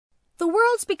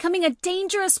world's becoming a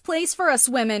dangerous place for us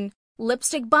women.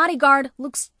 Lipstick Bodyguard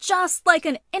looks just like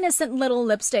an innocent little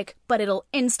lipstick, but it'll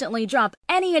instantly drop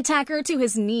any attacker to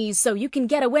his knees so you can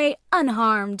get away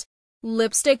unharmed.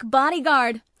 Lipstick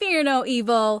Bodyguard, fear no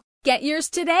evil. Get yours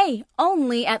today,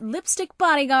 only at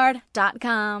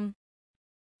lipstickbodyguard.com.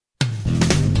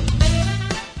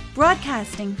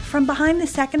 Broadcasting from behind the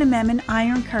Second Amendment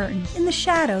Iron Curtain in the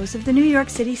shadows of the New York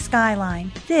City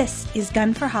skyline, this is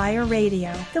Gun for Hire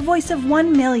Radio, the voice of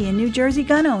 1 million New Jersey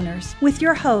gun owners, with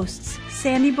your hosts,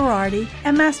 Sandy Berardi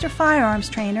and Master Firearms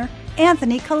Trainer,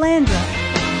 Anthony Calandra.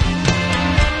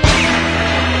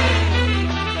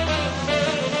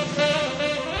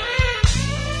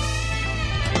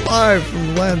 Live from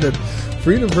the land that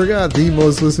Freedom Forgot, the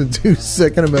most listened to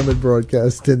Second Amendment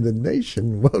broadcast in the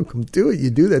nation. Welcome to it.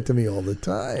 You do that to me all the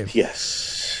time.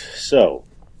 Yes. So,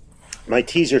 my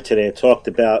teaser today, I talked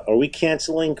about, are we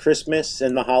canceling Christmas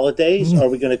and the holidays? Or are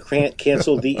we going to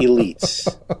cancel the elites?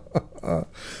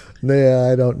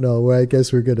 Yeah, I don't know. I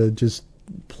guess we're going to just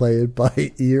play it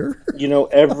by ear. You know,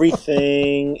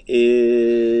 everything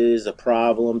is a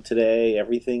problem today.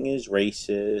 Everything is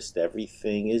racist.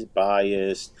 Everything is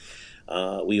biased.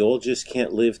 We all just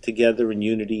can't live together in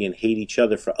unity and hate each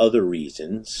other for other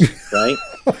reasons, right?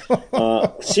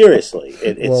 Seriously.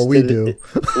 Well, we do.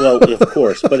 Well, of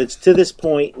course. But it's to this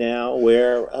point now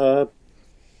where,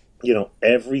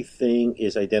 everything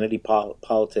is identity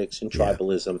politics and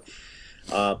tribalism.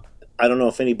 Yeah. I don't know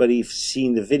if anybody's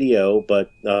seen the video, but,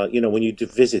 when you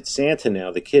visit Santa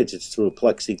now, the kids, it's through a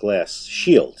plexiglass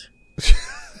shield.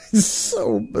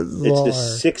 So bizarre.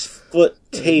 It's the 6-foot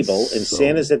table, and so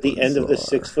Santa's at the end of the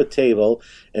 6-foot table,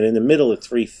 and in the middle of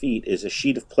 3 feet is a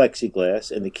sheet of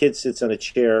plexiglass, and the kid sits on a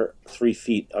chair 3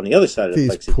 feet on the other side of the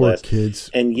plexiglass, poor kids,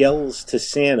 and yells to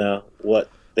Santa what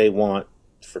they want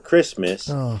for Christmas.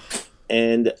 Oh.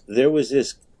 And there was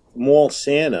this mall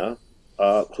Santa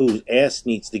whose ass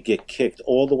needs to get kicked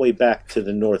all the way back to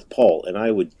the North Pole, and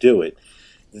I would do it.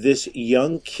 This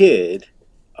young kid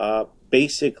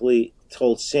basically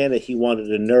told Santa he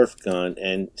wanted a Nerf gun,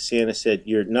 and Santa said,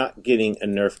 "You're not getting a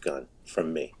Nerf gun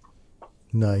from me."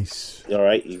 Nice. All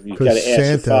right? You've got to ask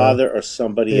your father or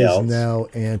somebody else. Is now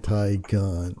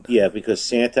anti-gun. Yeah, because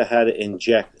Santa had to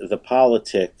inject the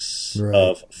politics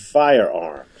of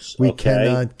firearms. We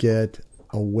cannot get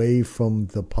away from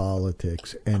the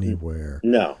politics anywhere.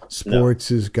 No.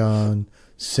 Sports is gone.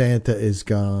 Santa is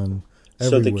gone.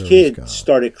 So the kid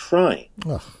started crying.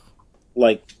 Ugh.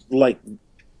 Like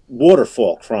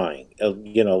waterfall crying,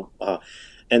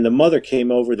 and the mother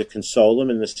came over to console him,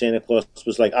 and the Santa Claus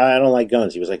was like, "I don't like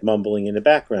guns." He was like mumbling in the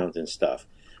background and stuff.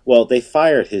 Well, they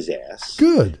fired his ass.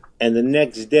 Good. And the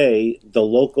next day, the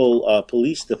local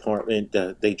police department,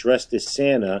 they dressed as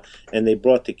Santa, and they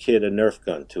brought the kid a Nerf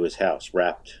gun to his house,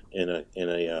 wrapped in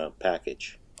a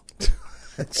package.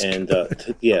 And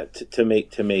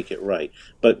to make it right.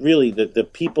 But really, the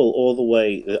people all the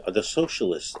way, the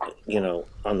socialists,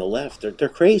 on the left, they're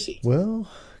crazy. Well,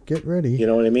 get ready. You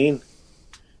know what I mean?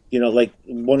 Like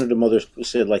one of the mothers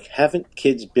said, like, haven't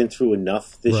kids been through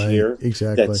enough this year?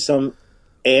 Exactly. That some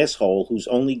asshole whose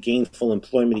only gainful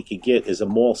employment he could get is a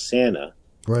mall Santa.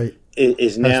 Right.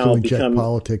 Is now become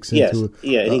politics into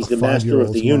and he's the master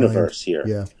of the universe here.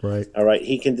 Yeah, right. All right,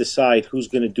 he can decide who's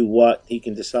going to do what. He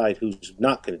can decide who's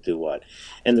not going to do what.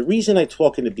 And the reason I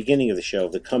talk in the beginning of the show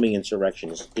of the coming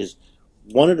insurrection is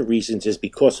one of the reasons is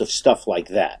because of stuff like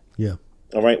that. Yeah.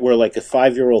 All right, where like a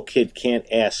 5-year-old kid can't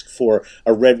ask for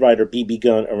a Red Ryder BB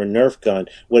gun or a Nerf gun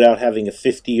without having a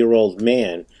 50-year-old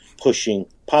man pushing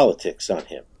politics on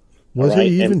him. Was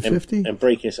he even 50? And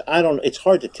breaking his... I don't... It's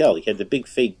hard to tell. He had the big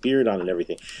fake beard on and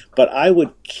everything. But I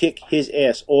would kick his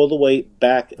ass all the way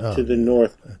back to the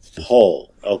North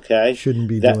Pole, okay? Shouldn't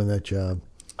be doing that job.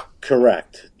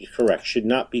 Correct. Should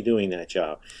not be doing that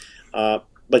job.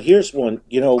 But here's one.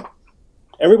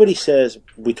 Everybody says...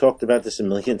 We talked about this a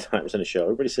million times on the show.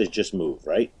 Everybody says just move,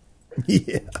 right?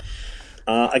 Yeah.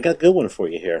 I got a good one for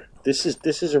you here. This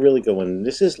is a really good one.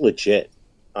 This is legit.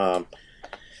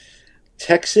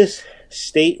 Texas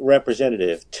State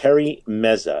Representative Terry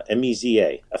Meza,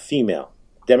 M-E-Z-A, a female,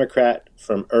 Democrat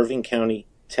from Irving County,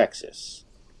 Texas.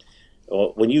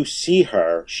 Well, when you see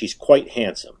her, she's quite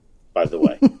handsome, by the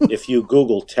way. If you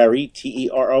Google Terry,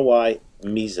 T-E-R-R-Y,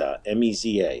 Meza,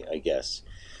 M-E-Z-A, I guess,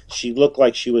 she looked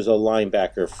like she was a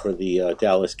linebacker for the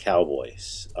Dallas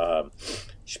Cowboys.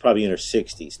 She's probably in her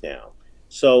 60s now.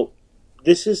 So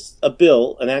this is a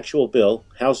bill, an actual bill,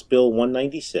 House Bill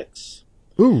 196.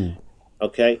 Ooh.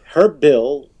 Okay, her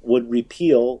bill would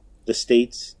repeal the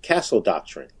state's castle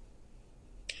doctrine.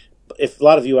 If a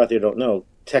lot of you out there don't know,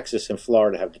 Texas and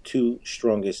Florida have the two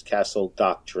strongest castle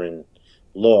doctrine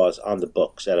laws on the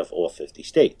books out of all 50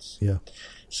 states. Yeah.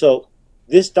 So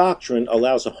this doctrine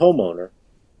allows a homeowner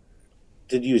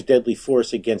to use deadly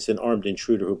force against an armed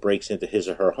intruder who breaks into his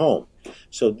or her home.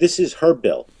 So this is her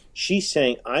bill. She's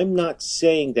saying, I'm not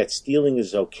saying that stealing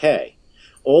is okay.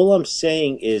 All I'm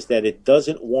saying is that it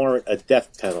doesn't warrant a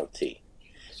death penalty.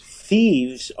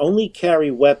 Thieves only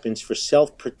carry weapons for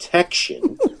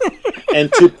self-protection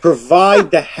and to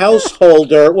provide the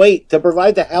householder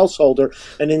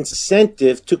an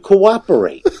incentive to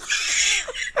cooperate.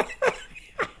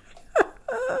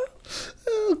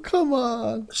 Oh, come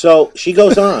on. So she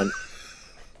goes on.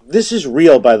 This is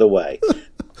real, by the way.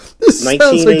 This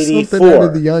sounds like something out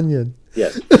of The Onion.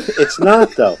 Yes. It's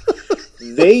not, though.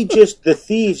 The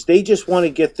thieves, they just want to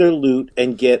get their loot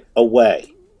and get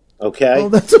away. Okay? Oh,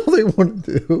 that's all they want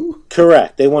to do?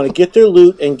 Correct. They want to get their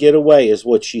loot and get away, is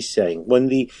what she's saying.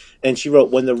 And she wrote,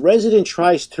 when the resident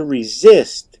tries to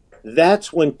resist,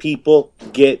 that's when people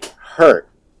get hurt.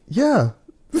 Yeah.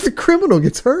 The criminal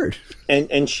gets hurt.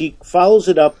 And she follows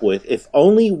it up with, if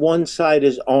only one side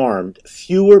is armed,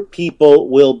 fewer people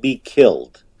will be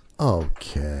killed.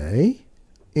 Okay.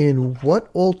 In what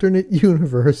alternate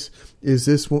universe is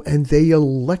this one? And they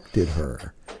elected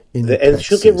her. And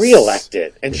she'll get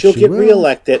reelected. And she'll get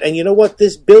reelected. And you know what?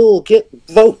 This bill will get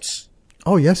votes.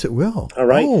 Oh, yes, it will. All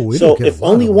right? Oh, so if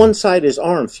only one side is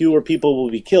armed, fewer people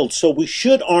will be killed. So we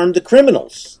should arm the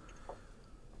criminals.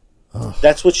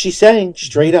 That's what she's saying,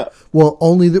 straight up. Well,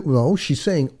 she's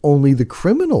saying only the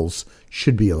criminals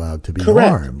should be allowed to be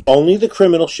armed. Only the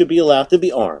criminals should be allowed to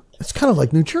be armed. It's kind of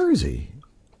like New Jersey.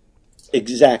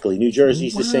 Exactly. New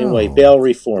Jersey's the same way. Bail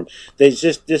reform.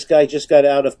 This guy just got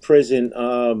out of prison.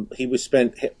 He was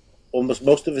spent almost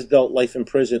most of his adult life in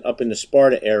prison up in the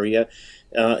Sparta area.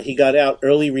 He got out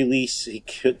early release.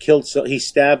 He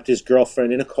stabbed his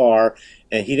girlfriend in a car,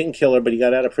 and he didn't kill her, but he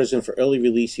got out of prison for early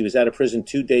release. He was out of prison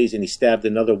 2 days, and he stabbed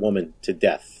another woman to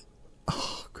death.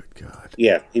 Oh, good God!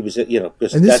 Yeah, he was. And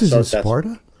this is in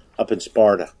Sparta. Up in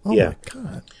Sparta. Oh yeah. My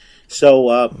God.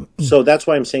 So that's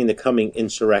why I'm saying the coming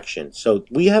insurrection. So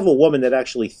we have a woman that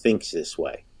actually thinks this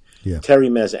way. Yeah. Terry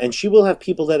Meza, and she will have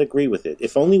people that agree with it.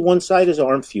 If only one side is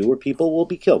armed, fewer people will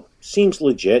be killed. Seems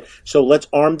legit. So let's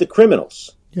arm the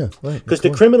criminals. Yeah, right. Because the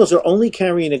criminals are only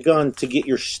carrying a gun to get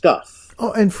your stuff.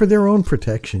 Oh, and for their own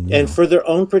protection. Yeah. And for their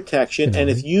own protection. And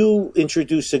if you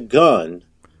introduce a gun,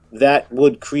 that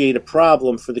would create a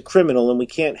problem for the criminal, and we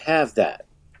can't have that.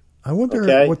 I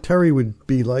wonder what Terry would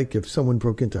be like if someone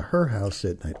broke into her house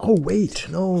at night. Oh, wait.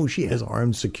 No, she has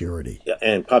armed security. Yeah,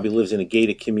 and probably lives in a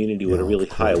gated community with a really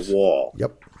high wall.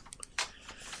 Yep.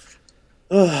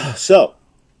 So,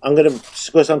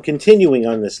 because I'm continuing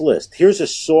on this list. Here's a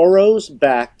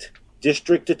Soros-backed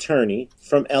district attorney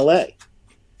from L.A.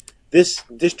 This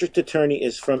district attorney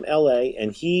is from L.A.,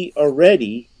 and he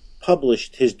already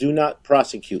published his do not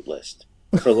prosecute list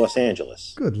for Los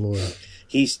Angeles. Good Lord.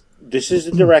 This is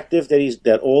a directive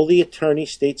that all the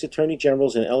state's attorney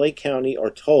generals in L.A. County are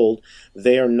told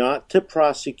they are not to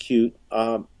prosecute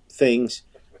things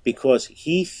because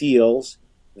he feels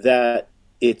that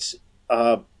it's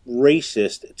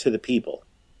racist to the people.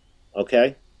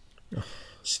 Okay?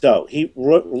 So,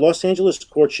 Los Angeles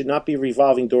courts should not be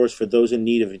revolving doors for those in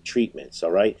need of treatments,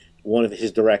 all right? One of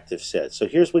his directives said. So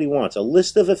here's what he wants. A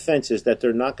list of offenses that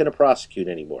they're not going to prosecute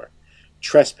anymore.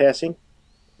 Trespassing,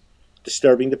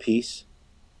 disturbing the peace,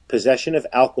 possession of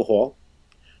alcohol,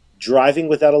 driving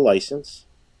without a license,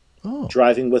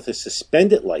 driving with a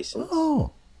suspended license,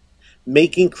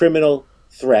 making criminal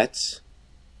threats,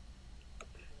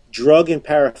 drug and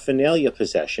paraphernalia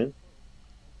possession,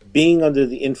 being under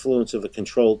the influence of a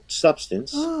controlled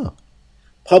substance,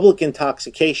 public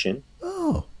intoxication,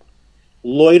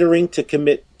 loitering to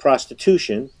commit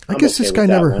prostitution. I guess this guy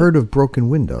never heard of broken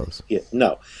windows. Yeah,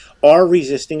 no. Are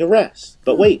resisting arrest.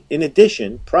 But wait, in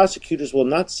addition, prosecutors will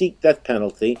not seek death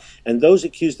penalty, and those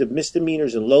accused of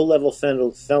misdemeanors and low-level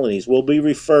felonies will be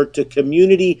referred to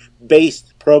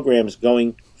community-based programs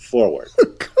going forward.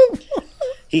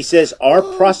 He says, our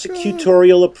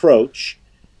prosecutorial approach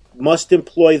must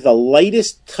employ the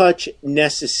lightest touch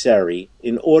necessary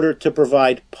in order to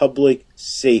provide public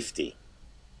safety.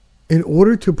 In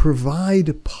order to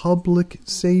provide public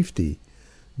safety.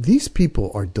 These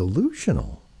people are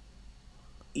delusional.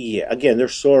 Yeah, again, they're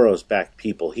Soros-backed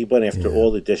people. He went after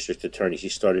all the district attorneys. He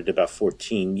started about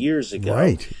 14 years ago.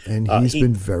 Right, and he's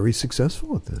been very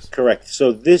successful at this. Correct.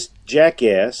 So this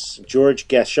jackass, George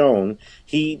Gascon,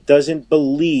 he doesn't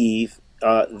believe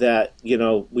that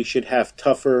we should have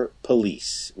tougher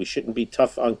police. We shouldn't be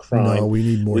tough on crime. No, we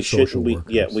need more social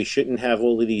workers. Yeah, we shouldn't have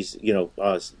all of these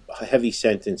heavy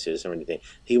sentences or anything.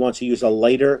 He wants to use a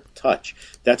lighter touch.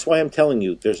 That's why I'm telling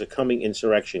you there's a coming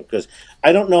insurrection, because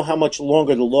I don't know how much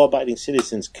longer the law-abiding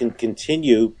citizens can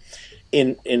continue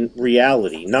in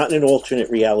reality, not in an alternate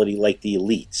reality like the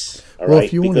elites. All right?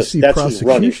 If you want to see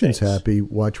prosecutions happy,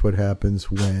 watch what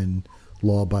happens when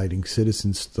law-abiding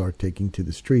citizens start taking to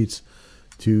the streets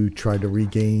to try to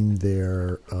regain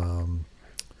their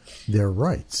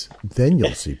rights. Then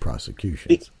you'll see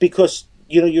prosecutions. Because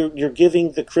you're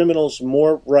giving the criminals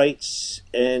more rights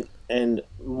and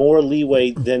more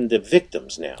leeway than the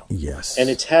victims now. Yes. And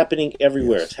it's happening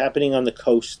everywhere. Yes. It's happening on the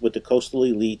coast with the coastal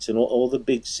elites and all the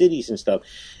big cities and stuff.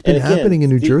 It's been happening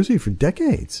in New Jersey for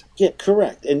decades. Yeah,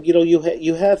 correct. And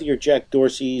you have your Jack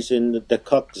Dorseys and the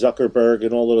Cuck Zuckerberg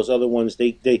and all of those other ones.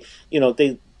 They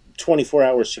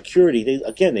 24-hour security. They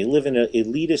live in an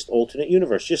elitist alternate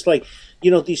universe. Just like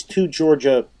these two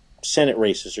Georgia Senate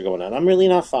races are going on. I'm really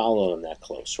not following them that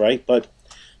close, right? But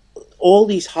all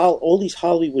these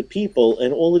Hollywood people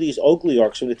and all of these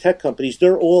oligarchs from the tech companies,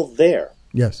 they're all there.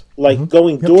 Yes. Like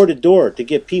going door to door to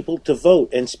get people to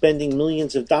vote and spending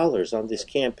millions of dollars on this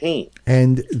campaign.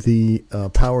 And the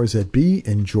powers that be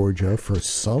in Georgia, for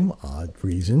some odd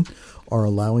reason, are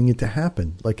allowing it to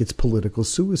happen, like it's political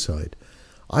suicide.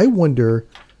 I wonder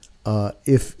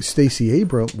if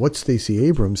what Stacey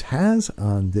Abrams has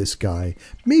on this guy.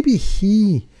 Maybe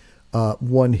he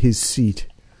won his seat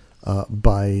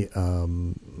by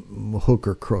hook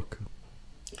or crook.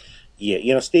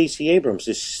 Yeah, Stacey Abrams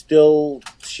is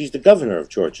she's the governor of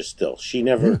Georgia still. She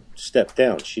never stepped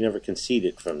down. She never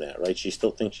conceded from that, right? She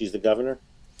still thinks she's the governor.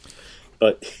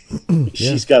 But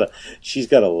she's got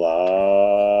a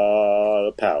lot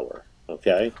of power,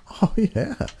 okay? Oh,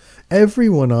 yeah.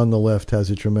 Everyone on the left has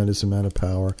a tremendous amount of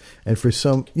power. And for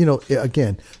some,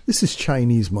 again, this is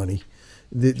Chinese money.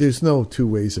 There's no two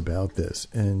ways about this.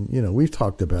 And, we've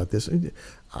talked about this.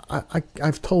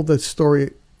 I've told that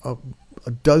story a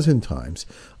dozen times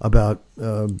about,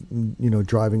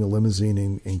 driving a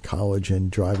limousine in college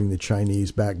and driving the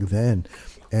Chinese back then.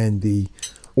 And the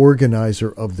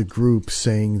organizer of the group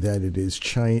saying that it is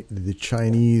the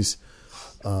Chinese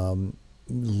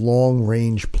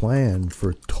long-range plan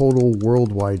for total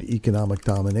worldwide economic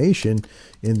domination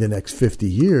in the next 50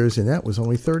 years. And that was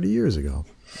only 30 years ago.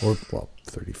 Or,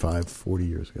 35, 40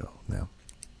 years ago now.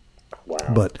 Wow.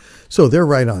 But so they're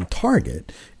right on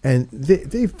target, and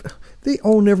they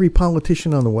own every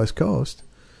politician on the West Coast.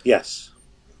 Yes.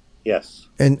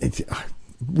 And it's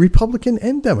Republican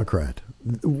and Democrat.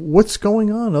 What's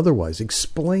going on otherwise?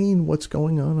 Explain what's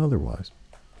going on otherwise.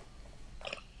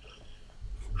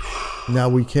 Now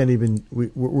we can't even.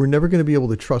 We're never going to be able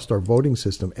to trust our voting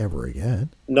system ever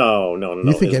again. No.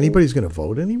 You think anybody's going to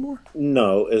vote anymore?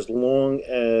 No, as long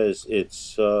as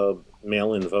it's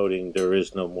mail-in voting, there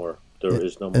is no more.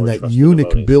 And that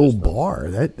eunuch Bill Barr,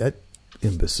 that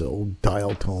imbecile,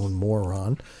 dial tone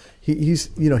moron,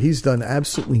 he's done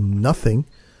absolutely nothing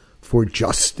for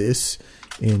justice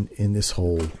in this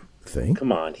whole thing.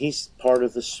 Come on, he's part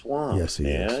of the swamp. Yes, he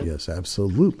is. Yes,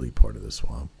 absolutely part of the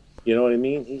swamp. You know what I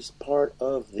mean? He's part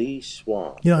of the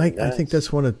swamp. I think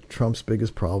that's one of Trump's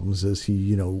biggest problems is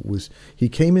he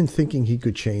came in thinking he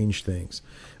could change things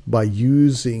by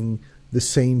using the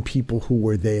same people who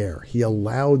were there. He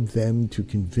allowed them to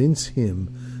convince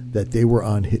him that they were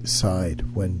on his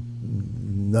side when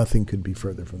nothing could be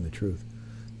further from the truth.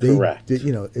 Correct.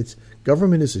 It's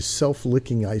government is a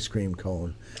self-licking ice cream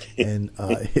cone, and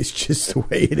it's just the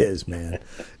way it is, man.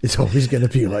 It's always going to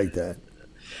be like that.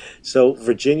 So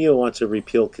Virginia wants to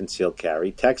repeal concealed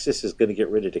carry. Texas is going to get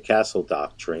rid of the Castle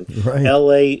Doctrine. Right.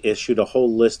 L.A. issued a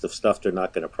whole list of stuff they're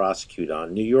not going to prosecute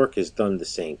on. New York has done the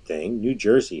same thing. New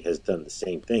Jersey has done the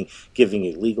same thing, giving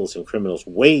illegals and criminals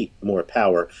way more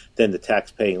power than the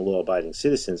tax-paying, law-abiding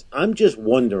citizens. I'm just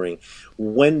wondering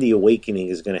when the awakening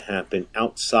is going to happen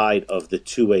outside of the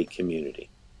 2A community.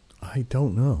 I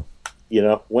don't know.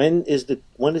 When is it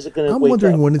going to wake up? I'm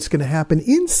wondering when it's going to happen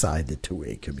inside the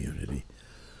 2A community.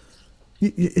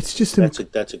 It's just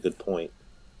that's a good point.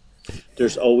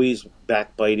 There's always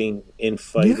backbiting,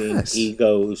 infighting, yes.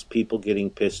 egos, people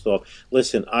getting pissed off.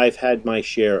 Listen, I've had my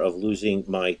share of losing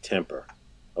my temper.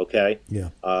 Okay? Yeah.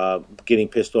 Getting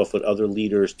pissed off with other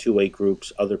leaders, 2A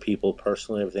groups, other people,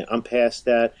 personally, everything. I'm past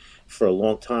that for a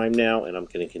long time now, and I'm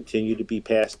going to continue to be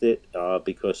past it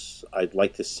because I'd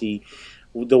like to see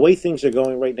the way things are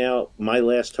going right now. My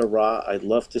last hurrah, I'd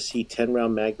love to see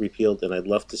 10-round mag repealed, and I'd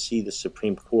love to see the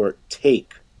Supreme Court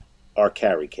take our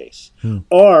carry case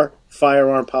or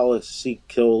Firearm Policy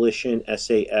Coalition,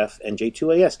 SAF, and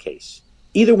J2AS case.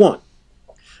 Either one.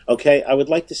 Okay, I would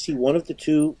like to see one of the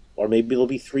two, or maybe it'll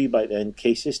be three by then,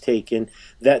 cases taken.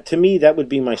 That, to me, that would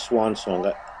be my swan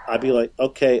song. I'd be like,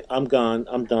 okay, I'm gone,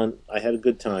 I'm done, I had a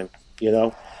good time,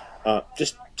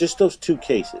 just those two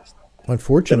cases.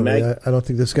 Unfortunately, I don't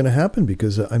think that's going to happen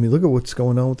because, look at what's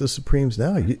going on with the Supremes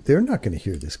now. They're not going to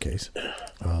hear this case.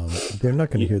 They're not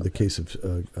going to hear the case of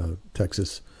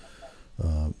Texas,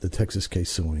 the Texas case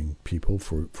suing people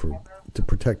to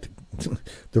protect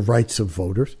the rights of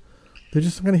voters. They're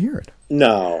just not going to hear it.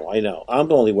 No, I know. I'm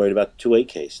only worried about the 2A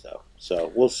case, though.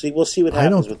 So we'll see. We'll see what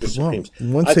happens with the Supremes.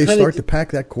 Once they start to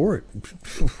pack that court,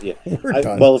 yeah. we're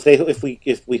done. Well,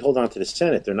 if we hold on to the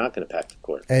Senate, they're not going to pack the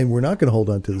court, and we're not going to hold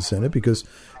on to the Senate because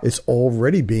it's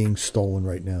already being stolen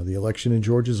right now. The election in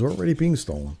Georgia is already being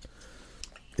stolen.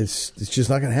 It's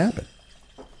just not going to happen.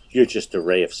 You're just a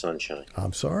ray of sunshine.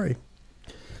 I'm sorry.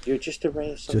 You're just a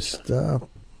ray of sunshine.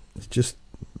 It's just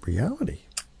reality.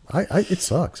 It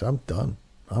sucks. I'm done.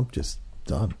 I'm just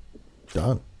done.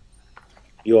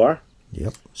 You are?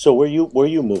 Yep. So where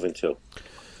you moving to?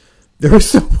 There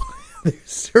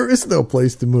is no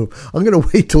place to move. I'm going to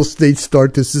wait till states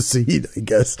start to secede, I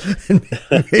guess, and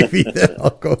maybe then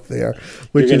I'll go there.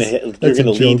 You're going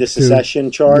to lead the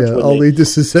secession charge? Yeah, I'll lead the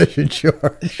secession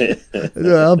charge.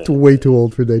 I'm way too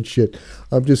old for that shit.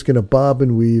 I'm just going to bob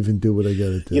and weave and do what I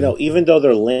got to do. Even though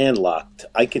they're landlocked,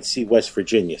 I could see West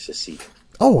Virginia secede.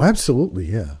 Oh,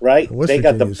 absolutely, yeah. Right? They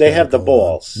have the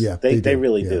balls. Yeah, they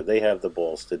really do. They have the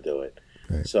balls to do it.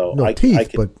 Right. So no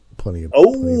teeth, but plenty of.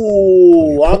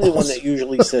 Oh, I'm the one that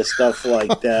usually says stuff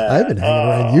like that. I've been hanging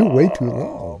around you way too long.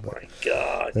 Oh my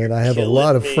God! And I have a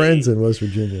lot of friends in West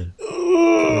Virginia.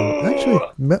 Actually,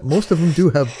 most of them do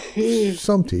have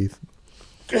some teeth.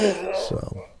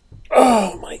 So.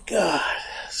 Oh my God!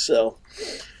 So,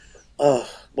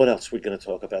 what else are we going to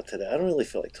talk about today? I don't really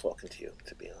feel like talking to you,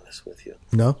 to be honest with you.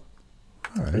 No.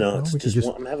 All right. No, it's just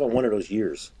I'm having one of those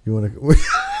years. You want to?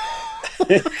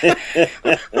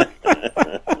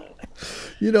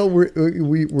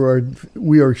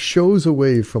 we are shows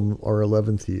away from our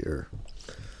 11th year.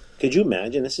 Could you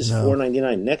imagine? This is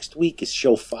 $4.99. Next week is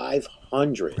show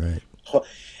 500. Right.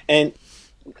 And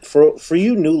for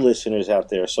you new listeners out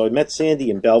there, so I met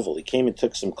Sandy in Belleville. He came and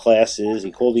took some classes.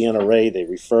 He called the NRA. They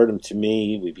referred him to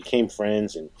me. We became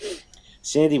friends. And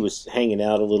Sandy was hanging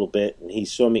out a little bit, and he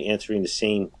saw me answering the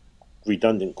same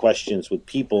redundant questions with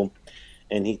people.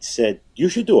 And he said, you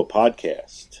should do a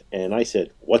podcast. And I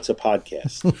said, what's a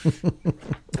podcast?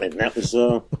 And that was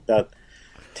about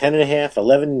 11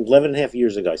 and a half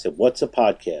years ago. I said, what's a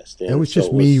podcast? And it was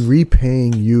just me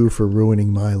repaying you for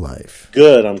ruining my life.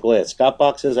 Good. I'm glad. Scott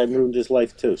Bach says I ruined his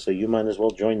life too. So you might as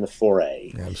well join the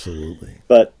foray. Absolutely.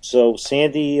 But so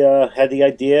Sandy had the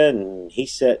idea and he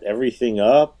set everything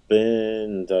up.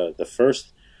 And the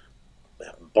first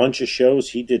bunch of shows,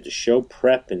 he did the show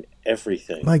prep and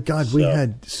everything. My God, we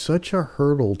had such a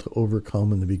hurdle to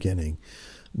overcome in the beginning.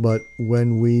 But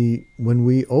when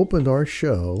we opened our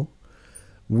show,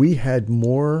 we had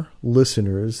more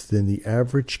listeners than the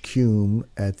average cume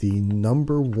at the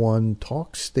 #1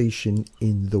 talk station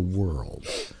in the world.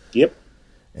 Yep.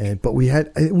 But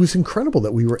it was incredible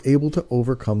that we were able to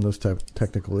overcome those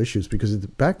technical issues because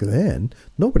back then,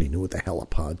 nobody knew what the hell a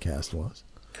podcast was.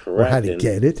 Correct. Or how to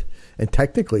get it. And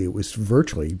technically, it was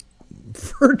virtually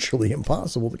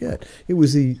impossible to get. It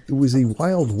was the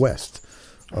Wild West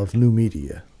of new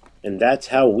media. And that's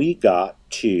how we got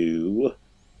to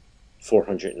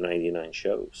 499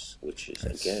 shows, which is,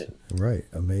 again... Right,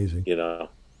 amazing.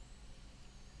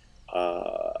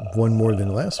 One more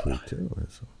than last week, too.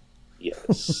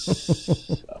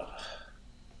 Yes.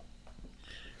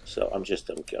 So I'm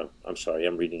sorry,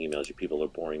 I'm reading emails. You people are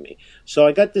boring me. So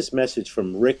I got this message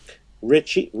from Richie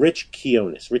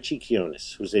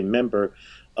Kionis, who's a member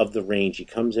of the Range. He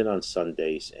comes in on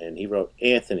Sundays, and he wrote,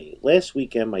 Anthony, last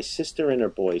weekend my sister and her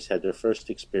boys had their first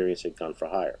experience at Gun for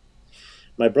Hire.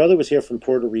 My brother was here from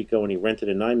Puerto Rico, and he rented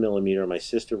a 9mm, and my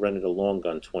sister rented a long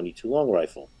gun 22 long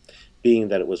rifle. Being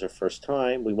that it was her first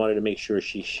time, we wanted to make sure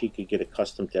she could get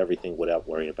accustomed to everything without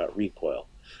worrying about recoil.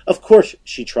 Of course,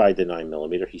 she tried the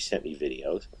 9mm. He sent me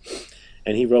videos.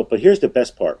 And he wrote, but here's the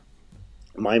best part.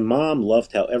 My mom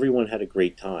loved how everyone had a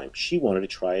great time. She wanted to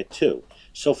try it too.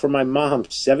 So for my mom's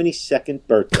 72nd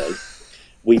birthday,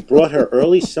 we brought her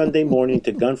early Sunday morning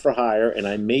to Gun for Hire, and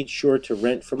I made sure to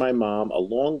rent for my mom a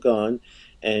long gun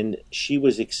and she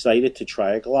was excited to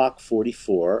try a Glock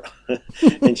 44,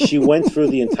 and she went through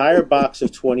the entire box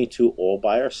of 22 all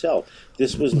by herself.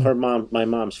 This was my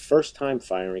mom's first time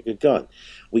firing a gun.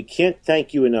 We can't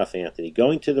thank you enough, Anthony.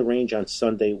 Going to the range on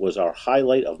Sunday was our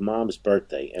highlight of Mom's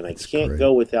birthday, and That's I can't great.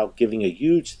 go without giving a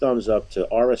huge thumbs up to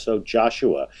RSO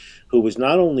Joshua, who was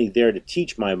not only there to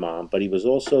teach my mom, but he was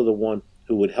also the one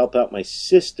who would help out my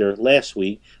sister last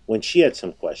week when she had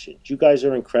some questions. You guys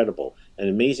are incredible. An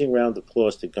amazing round of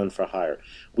applause to Gun for Hire.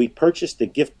 We purchased the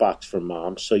gift box for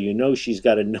Mom, so you know she's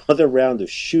got another round of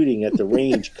shooting at the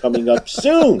range coming up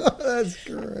soon. That's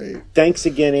great. Thanks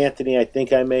again, Anthony. I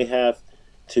think I may have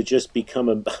to just become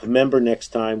a member next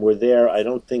time we're there. I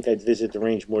don't think I'd visit the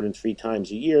range more than 3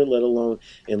 times a year, let alone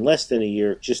in less than a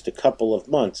year, just a couple of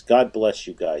months. God bless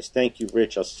you guys. Thank you,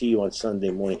 Rich. I'll see you on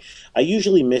Sunday morning. I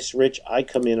usually miss Rich. I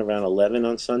come in around 11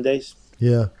 on Sundays.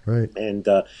 Yeah, right. And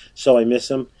so I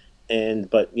miss him.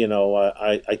 But you know,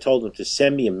 I told him to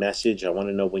send me a message. I want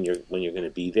to know when you're going to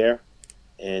be there,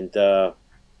 and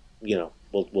you know,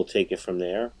 we'll take it from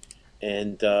there.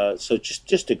 And so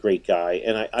just a great guy,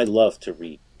 and I love to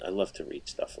read. I love to read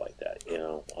stuff like that, you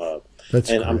know.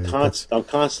 That's and great. I'm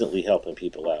constantly helping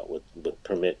people out with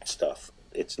permit stuff.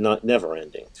 It's never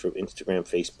ending through Instagram,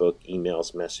 Facebook,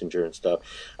 emails, Messenger, and stuff.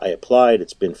 I applied.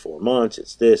 It's been 4 months.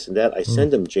 It's this and that. I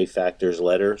send them J Factors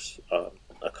letters.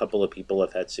 A couple of people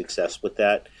have had success with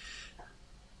that.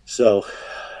 So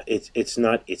it's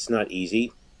not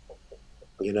easy,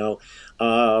 you know.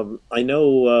 I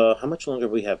know how much longer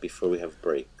we have before we have a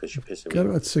break, because you're pissing me Got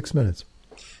off. about 6 minutes.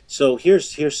 So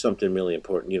here's something really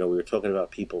important. You know, we were talking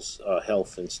about people's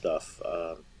health and stuff.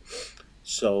 Where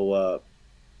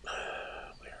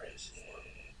is it?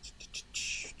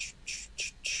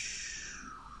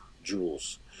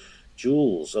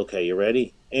 Jules. Okay, you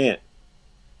ready? Ant.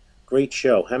 Great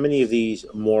show. How many of these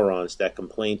morons that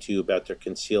complain to you about their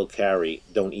concealed carry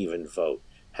don't even vote?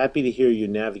 Happy to hear you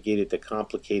navigated the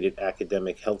complicated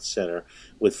academic health center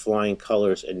with flying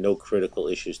colors and no critical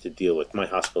issues to deal with. My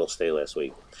hospital stay last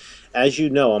week. As you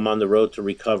know, I'm on the road to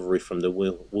recovery from the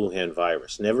Wuhan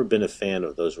virus. Never been a fan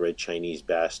of those red Chinese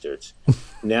bastards.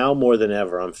 Now more than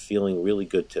ever, I'm feeling really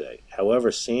good today. However,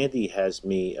 Sandy has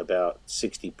me about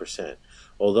 60%.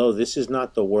 Although this is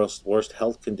not the worst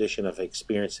health condition I've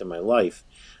experienced in my life,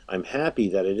 I'm happy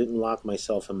that I didn't lock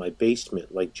myself in my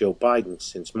basement like Joe Biden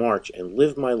since March and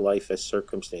live my life as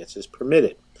circumstances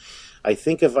permitted. I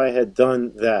think if I had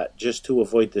done that just to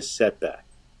avoid this setback,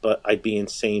 but I'd be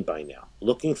insane by now.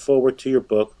 Looking forward to your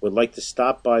book. Would like to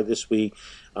stop by this week.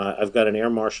 I've got an Air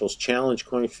Marshals Challenge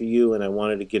coin for you, and I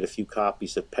wanted to get a few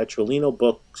copies of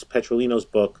Petrolino's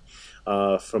book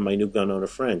from my new gun owner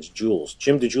friends, Jules.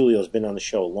 Jim DiGiulio has been on the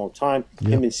show a long time.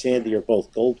 Yep. Him and Sandy are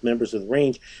both gold members of the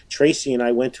range. Tracy and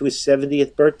I went to his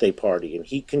 70th birthday party, and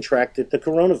he contracted the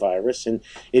coronavirus, and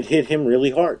it hit him really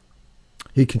hard.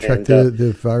 He contracted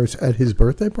the virus at his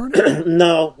birthday party?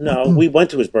 No. We went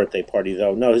to his birthday party,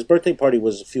 though. No, his birthday party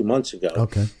was a few months ago.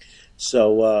 Okay.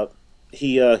 So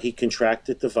he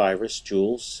contracted the virus,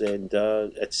 Jules, and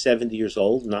at 70 years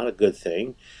old, not a good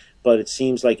thing. But it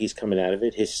seems like he's coming out of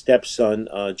it. His stepson,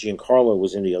 Giancarlo,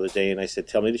 was in the other day, and I said,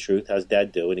 tell me the truth. How's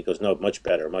Dad doing? He goes, no, much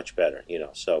better, you know.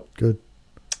 So good.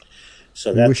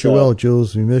 So we wish you well,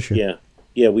 Jules. We miss you.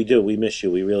 Yeah, we do. We miss you.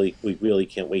 We really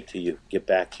can't wait till you get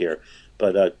back here.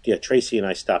 But, Tracy and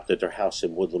I stopped at their house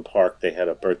in Woodland Park. They had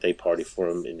a birthday party for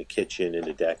him in the kitchen, in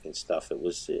the deck and stuff. It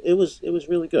was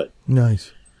really good.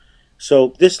 Nice.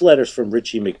 So this letter's from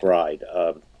Richie McBride.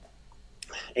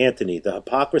 Anthony, the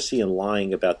hypocrisy and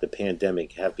lying about the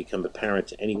pandemic have become apparent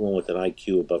to anyone with an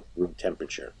IQ above room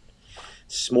temperature.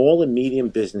 Small and medium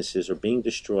businesses are being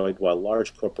destroyed while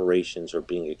large corporations are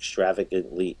being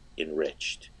extravagantly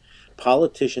enriched.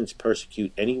 Politicians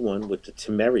persecute anyone with the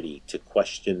temerity to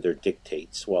question their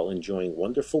dictates while enjoying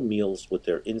wonderful meals with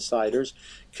their insiders,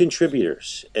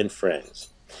 contributors, and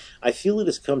friends. I feel it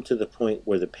has come to the point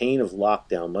where the pain of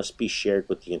lockdown must be shared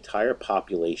with the entire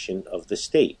population of the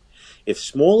state. If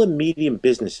small and medium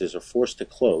businesses are forced to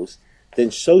close, then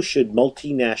so should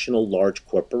multinational large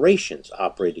corporations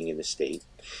operating in the state,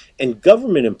 and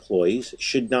government employees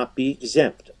should not be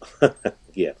exempt.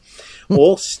 Yeah.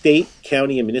 All state,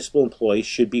 county, and municipal employees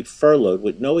should be furloughed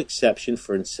with no exception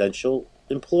for essential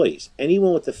employees.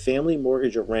 Anyone with a family,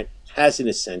 mortgage, or rent has an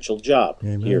essential job.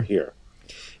 Amen. Here.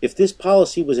 If this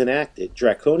policy was enacted,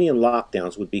 draconian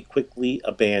lockdowns would be quickly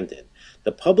abandoned.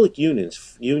 The public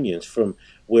unions from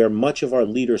where much of our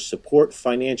leaders' support,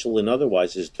 financial and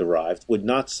otherwise, is derived, would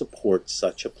not support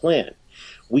such a plan.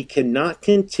 We cannot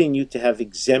continue to have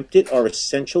exempted our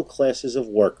essential classes of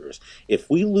workers. If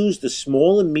we lose the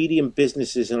small and medium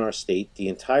businesses in our state, the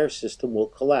entire system will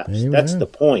collapse. Amen. That's the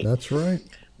point. That's right.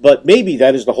 But maybe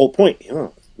that is the whole point.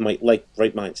 Might like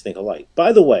right minds think alike.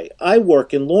 By the way, I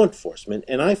work in law enforcement,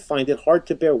 and I find it hard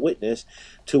to bear witness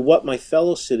to what my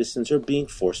fellow citizens are being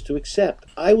forced to accept.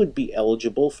 I would be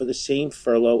eligible for the same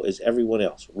furlough as everyone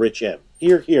else. Rich M.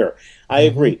 Here. I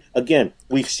agree. Again,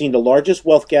 we've seen the largest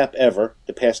wealth gap ever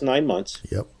the past 9 months.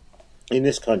 Yep. In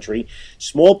this country.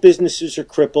 Small businesses are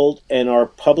crippled, and our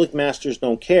public masters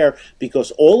don't care because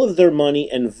all of their money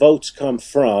and votes come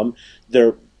from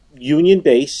their union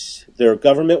base, their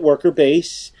government worker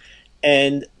base,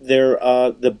 and their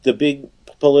the big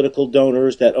political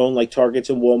donors that own like Targets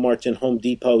and Walmarts and Home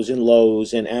Depots and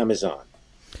Lowe's and Amazon.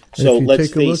 So if you let's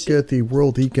take a look at the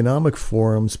World Economic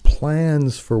Forum's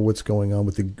plans for what's going on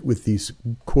with these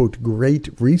quote Great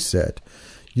Reset,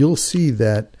 you'll see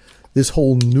that this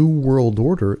whole new world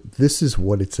order, this is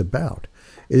what it's about.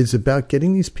 It is about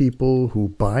getting these people who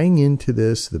buying into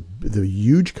this, the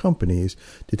huge companies,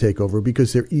 to take over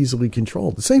because they're easily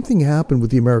controlled. The same thing happened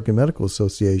with the American Medical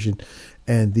Association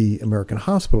and the American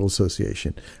Hospital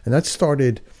Association. And that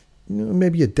started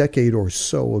maybe a decade or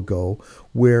so ago,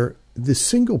 where the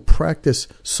single practice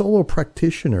solo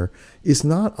practitioner is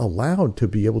not allowed to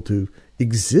be able to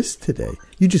exist today.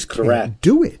 You just can't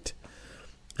do it.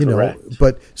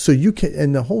 But so you can,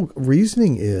 and the whole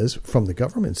reasoning is from the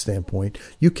government standpoint,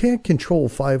 you can't control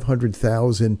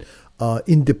 500,000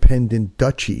 independent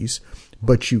duchies,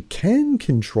 but you can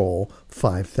control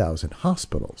 5,000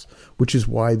 hospitals, which is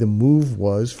why the move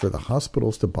was for the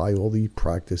hospitals to buy all the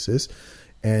practices.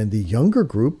 And the younger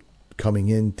group coming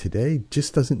in today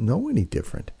just doesn't know any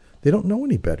different. They don't know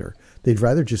any better. They'd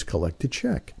rather just collect a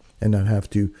check and not have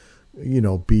to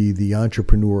be the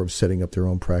entrepreneur of setting up their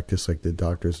own practice like the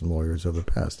doctors and lawyers of the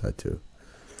past had to.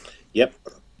 Yep,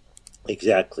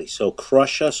 exactly. So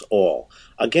crush us all.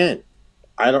 Again,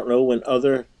 I don't know when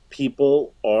other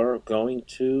people are going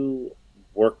to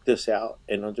work this out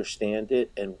and understand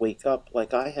it and wake up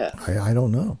like I have. I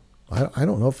don't know. I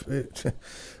don't know if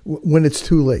when it's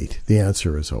too late. The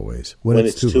answer is always when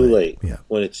it's too late. Yeah.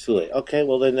 When it's too late. Okay,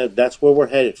 well then that's where we're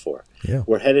headed for. Yeah.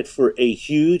 We're headed for a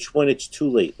huge when it's too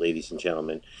late, ladies and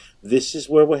gentlemen. This is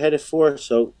where we're headed for.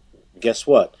 So guess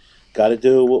what? Got to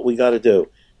do what we got to do.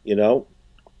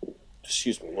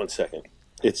 Excuse me 1 second.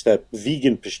 It's that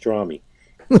vegan pastrami.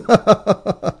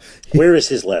 Where is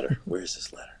his letter?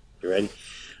 You ready?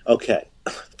 Okay.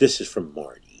 This is from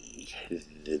Marty,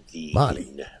 the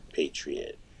Marty.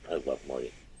 Patriot. I love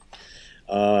Marty.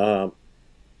 All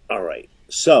right.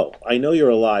 So, I know you're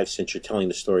alive since you're telling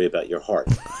the story about your heart.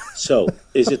 So,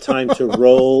 is it time to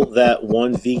roll that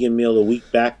one vegan meal a week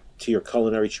back to your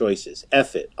culinary choices?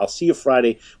 F it. I'll see you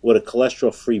Friday with a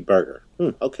cholesterol-free burger.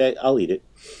 Okay, I'll eat it.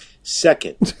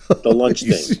 Second, the lunch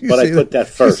thing. But I put that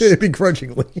first. You say it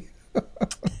begrudgingly.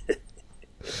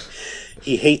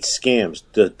 He hates scams.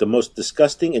 The most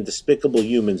disgusting and despicable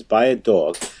humans buy a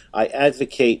dog. I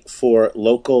advocate for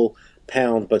local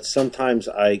pound, but sometimes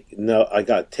I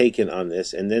got taken on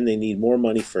this, and then they need more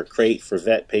money for crate, for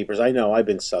vet papers. I know, I've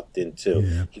been sucked in too.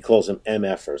 Yeah. He calls them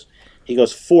MFers. He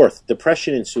goes, fourth,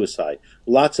 depression and suicide.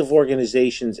 Lots of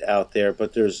organizations out there,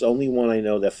 but there's only one I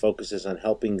know that focuses on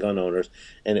helping gun owners,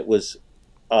 and it was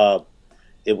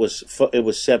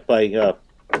set by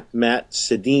Matt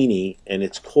Sedini, and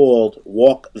it's called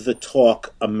Walk the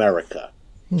Talk America.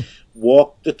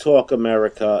 Walk the Talk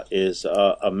America is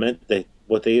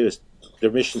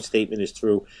their mission statement is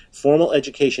through formal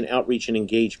education, outreach, and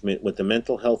engagement with the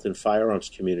mental health and firearms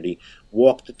community.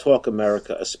 Walk the Talk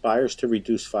America aspires to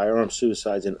reduce firearm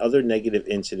suicides and other negative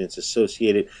incidents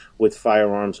associated with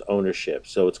firearms ownership.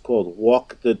 So it's called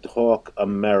Walk the Talk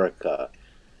America.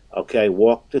 Okay,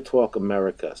 Walk the Talk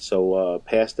America. So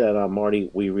pass that on, Marty.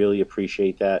 We really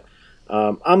appreciate that.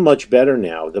 I'm much better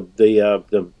now.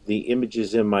 The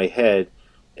images in my head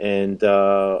and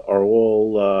are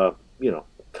all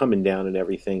coming down and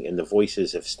everything, and the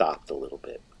voices have stopped a little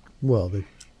bit. Well, they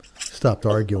stopped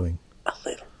arguing a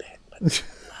little bit.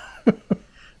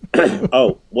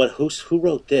 Oh, who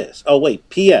wrote this? Oh, wait.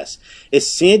 P.S. Is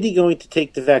Sandy going to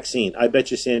take the vaccine? I bet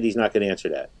you Sandy's not going to answer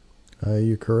that.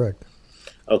 You're correct.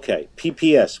 Okay.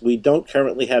 P.P.S. We don't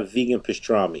currently have vegan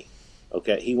pastrami.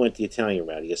 Okay. He went the Italian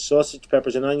route. He has sausage,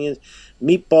 peppers, and onions,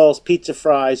 meatballs, pizza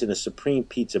fries, and a supreme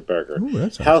pizza burger. Ooh,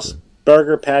 that sounds House good.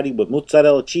 Burger patty with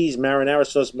mozzarella cheese, marinara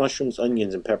sauce, mushrooms,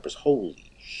 onions, and peppers.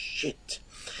 Holy shit.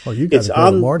 Oh, you got to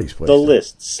go to Marty's place. The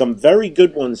list. Some very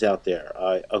good ones out there.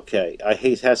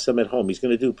 He has some at home. He's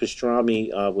going to do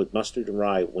pastrami with mustard and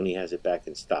rye when he has it back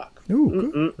in stock.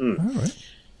 Ooh, good. All right.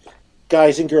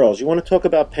 guys and girls, you want to talk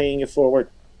about paying it forward?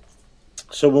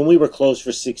 So when we were closed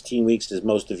for 16 weeks, as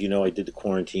most of you know, I did the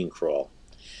quarantine crawl.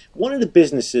 One of the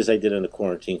businesses I did on the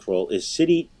quarantine crawl is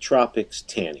City Tropics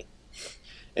Tanning.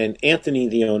 And Anthony,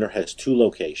 the owner, has 2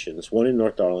 locations, one in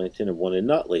North Arlington and one in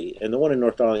Nutley. And the one in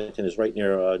North Arlington is right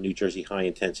near New Jersey High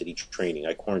Intensity Training.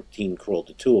 I quarantine crawled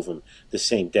to 2 of them the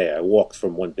same day. I walked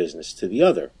from one business to the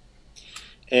other.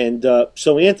 And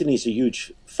so Anthony's a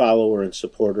huge follower and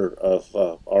supporter of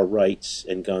our rights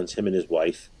and guns, him and his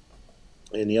wife.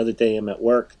 And the other day I'm at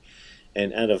work,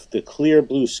 and out of the clear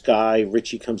blue sky,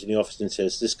 Richie comes in the office and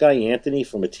says, "This guy Anthony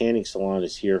from a tanning salon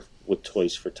is here with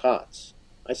Toys for Tots."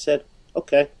 I said,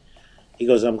 "Okay." He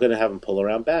goes, "I'm going to have him pull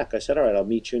around back." I said, "All right, I'll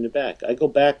meet you in the back." I go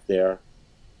back there.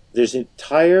 There's an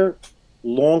entire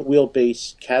long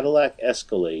wheelbase Cadillac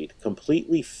Escalade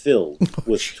completely filled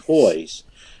with toys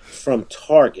from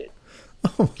Target.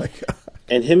 Oh, my God.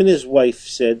 And him and his wife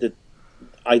said that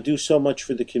I do so much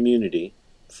for the community,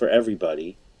 for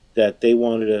everybody, that they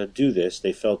wanted to do this.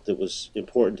 They felt it was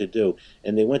important to do.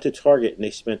 And they went to Target and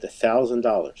they spent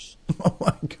 $1,000. Oh,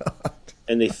 my God.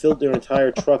 And they filled their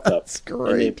entire truck up. That's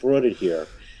great. And they brought it here.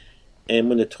 And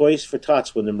when the Toys for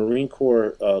Tots, when the Marine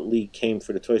Corps League came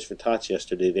for the Toys for Tots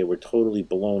yesterday, they were totally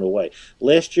blown away.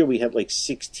 Last year we had like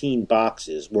 16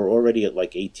 boxes. We're already at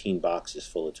like 18 boxes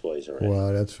full of toys already.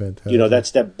 Wow, that's fantastic. You know,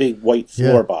 that's that big white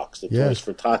floor box, the Toys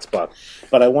for Tots box.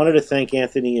 But I wanted to thank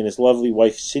Anthony and his lovely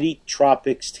wife, City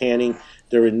Tropics Tanning.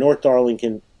 They're in North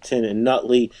Arlington and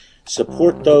Nutley.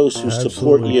 Support those who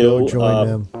support you. Go join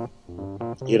them.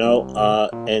 You know,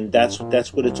 and that's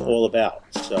what it's all about.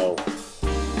 So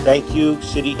thank you,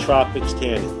 City Tropics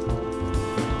Tanning.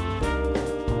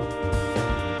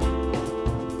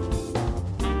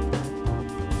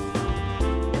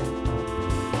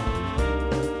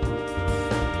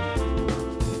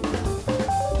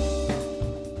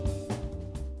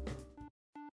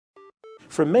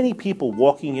 For many people,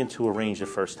 walking into a range the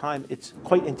first time, it's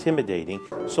quite intimidating.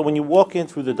 So when you walk in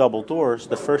through the double doors,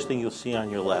 the first thing you'll see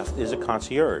on your left is a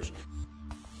concierge.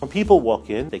 When people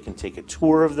walk in, they can take a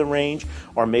tour of the range,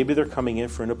 or maybe they're coming in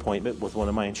for an appointment with one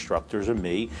of my instructors or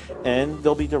me, and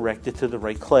they'll be directed to the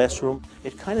right classroom.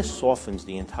 It kind of softens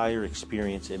the entire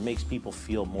experience. It makes people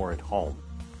feel more at home.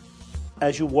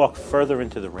 As you walk further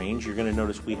into the range, you're going to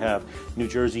notice we have New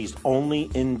Jersey's only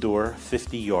indoor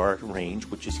 50-yard range,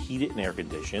 which is heated and air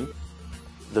conditioned.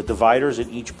 The dividers at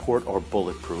each port are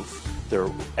bulletproof.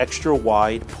 They're extra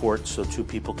wide ports so 2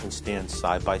 people can stand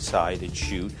side by side and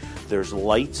shoot. There's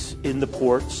lights in the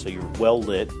ports, so you're well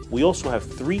lit. We also have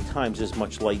 3 times as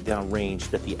much light down range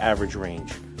that the average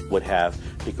range would have,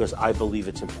 because I believe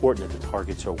it's important that the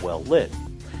targets are well lit.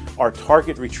 Our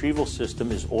target retrieval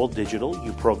system is all digital.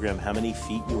 You program how many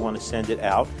feet you want to send it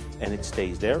out, and it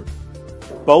stays there.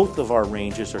 Both of our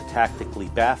ranges are tactically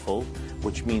baffled,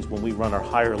 which means when we run our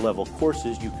higher level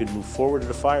courses, you can move forward to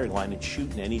the firing line and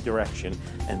shoot in any direction,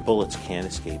 and bullets can't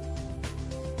escape.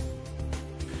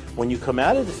 When you come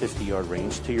out of the 50-yard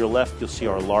range, to your left you'll see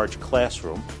our large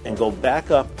classroom, and go back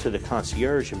up to the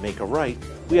concierge and make a right.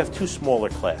 We have 2 smaller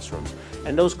classrooms,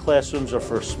 and those classrooms are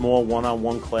for small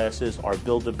one-on-one classes, our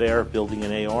Build-A-Bear, building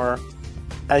an AR.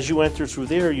 As you enter through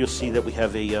there, you'll see that we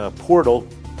have a portal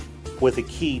with a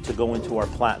key to go into our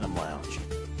Platinum Lounge.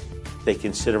 They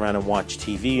can sit around and watch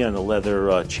TV on the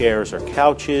leather chairs or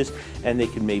couches, and they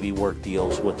can maybe work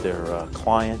deals with their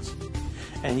clients.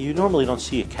 And you normally don't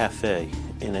see a cafe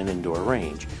in an indoor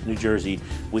range. In New Jersey,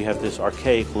 we have this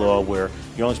archaic law where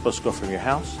you're only supposed to go from your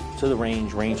house to the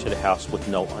range to the house with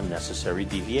no unnecessary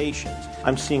deviations.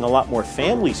 I'm seeing a lot more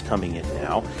families coming in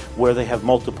now where they have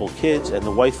multiple kids, and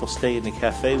the wife will stay in the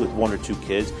cafe with 1 or 2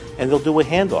 kids, and they'll do a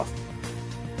handoff.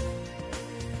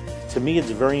 To me, it's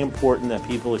very important that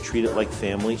people are treated like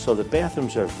family, so the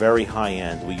bathrooms are very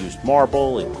high-end. We used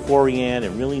marble and corian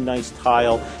and really nice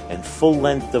tile and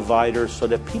full-length dividers so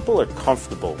that people are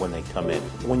comfortable when they come in.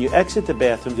 When you exit the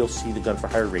bathroom, you'll see the Gun for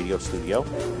Hire radio studio,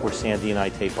 where Sandy and I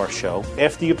tape our show.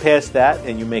 After you pass that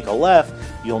and you make a left,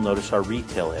 you'll notice our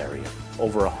retail area.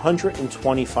 Over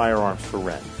 120 firearms for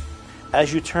rent.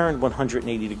 As you turn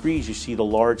 180 degrees, you see the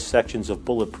large sections of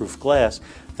bulletproof glass.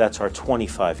 That's our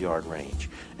 25-yard range.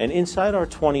 And inside our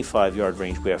 25-yard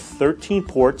range, we have 13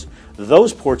 ports.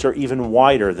 Those ports are even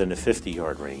wider than the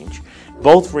 50-yard range.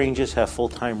 Both ranges have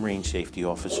full-time range safety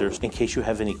officers. In case you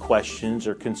have any questions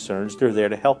or concerns, they're there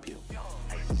to help you.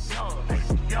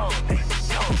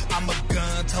 I'm a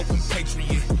gun-toting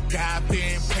patriot,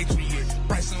 God-fearing patriot.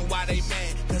 Bryson, why they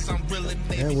mad? 'Cause I'm really.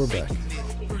 And we're back.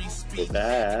 We're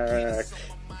back.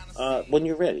 when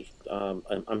you're ready.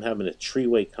 I'm having a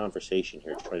three-way conversation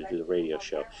here trying to do the radio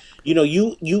show. You know,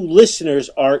 you listeners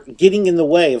are getting in the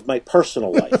way of my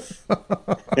personal life.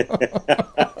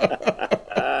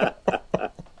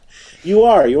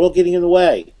 You're all getting in the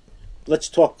way. Let's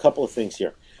talk a couple of things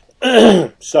here.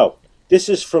 So, this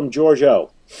is from George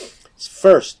O.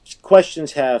 First,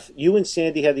 questions have, you and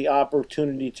Sandy had the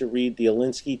opportunity to read the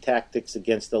Alinsky Tactics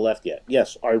Against the Left yet?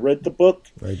 Yes, I read the book.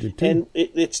 I did too. And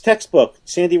it's textbook.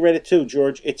 Sandy read it too,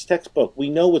 George. It's textbook. We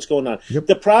know what's going on. Yep.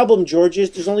 The problem, George, is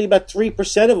there's only about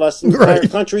 3% of us in the entire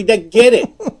country that get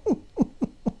it.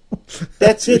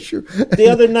 That's it. Sure. The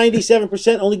other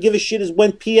 97% only give a shit is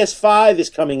when PS5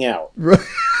 is coming out. Right.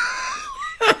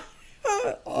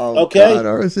 Oh, okay?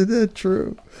 God, isn't that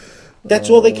true?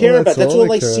 That's all they care about. That's all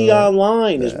they care see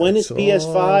online is when is That's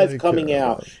all PS5 they coming care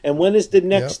out? about. And when is the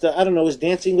next, I don't know, is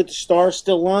Dancing with the Stars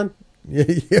still on?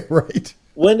 Yeah, right.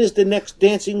 When is the next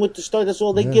Dancing with the Stars? That's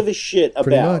all they give a shit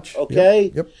Pretty about. much.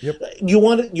 Okay? Yep. You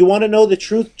want to know the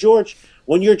truth, George?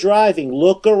 When you're driving,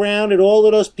 look around at all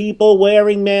of those people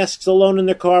wearing masks alone in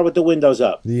their car with the windows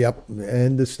up. Yep.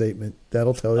 End the statement.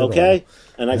 That'll tell you Okay? all.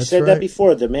 And I've That's said right. that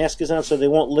before. The mask is on so they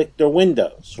won't lick their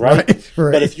windows, right?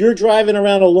 Right. But if you're driving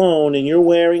around alone and you're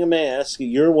wearing a mask,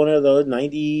 you're one of those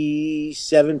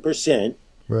 97%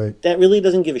 Right. that really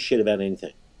doesn't give a shit about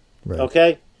anything. Right.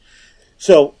 Okay?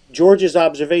 So, George's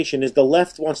observation is the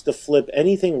left wants to flip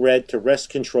anything red to wrest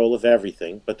control of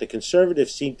everything, but the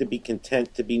conservatives seem to be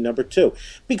content to be number two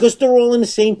because they're all in the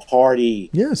same party.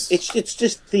 Yes. It's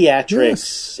just theatrics. Yes,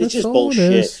 it's that's just all it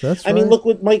bullshit. is. That's I mean, right. look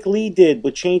what Mike Lee did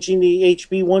with changing the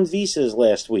HB1 visas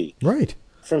last week. Right.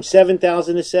 From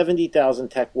 7,000 to 70,000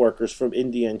 tech workers from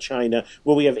India and China,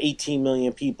 where we have 18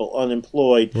 million people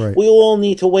unemployed. Right. We all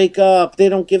need to wake up. They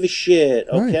don't give a shit,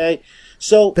 okay? Right.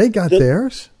 So They got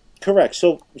theirs. Correct.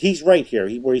 So he's right here,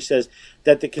 where he says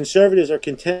that the conservatives are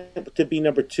content to be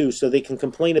number two so they can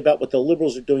complain about what the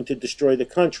liberals are doing to destroy the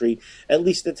country. At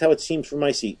least that's how it seems from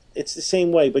my seat. It's the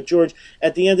same way. But, George,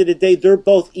 at the end of the day, they're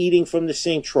both eating from the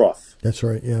same trough. That's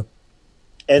right, yeah.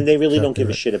 And they really don't give a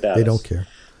right. shit about They us. don't care.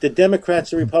 The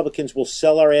Democrats and Republicans will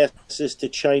sell our asses to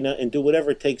China and do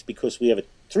whatever it takes because we have a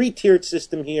three-tiered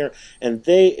system here, and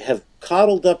they have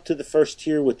coddled up to the first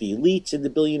tier with the elites and the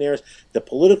billionaires. The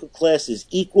political class is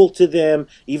equal to them,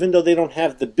 even though they don't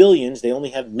have the billions, they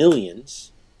only have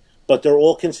millions. But they're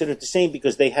all considered the same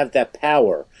because they have that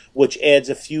power, which adds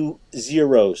a few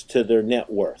zeros to their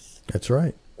net worth. That's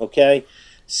right. Okay?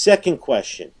 Second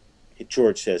question,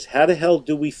 George says, how the hell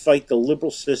do we fight the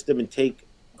liberal system and take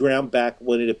ground back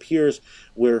when it appears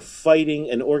we're fighting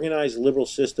an organized liberal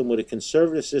system with a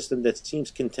conservative system that seems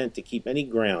content to keep any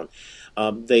ground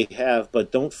they have,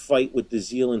 but don't fight with the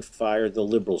zeal and fire the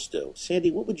liberals do? Sandy,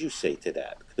 what would you say to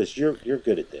that? Because you're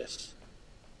good at this.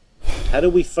 How do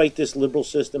we fight this liberal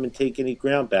system and take any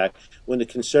ground back when the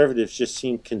conservatives just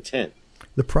seem content?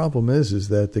 The problem is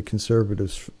that the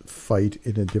conservatives fight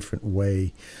in a different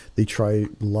way. They try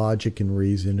logic and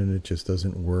reason, and it just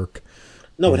doesn't work.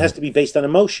 No, it has to be based on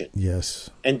emotion.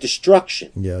 Yes. And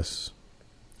destruction. Yes.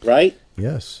 Right?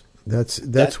 Yes.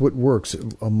 That's what works.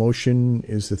 Emotion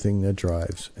is the thing that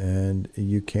drives, and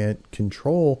you can't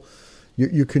control.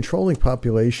 You're controlling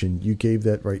population. You gave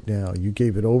that right now. You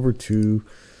gave it over to.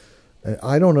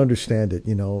 I don't understand it.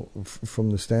 From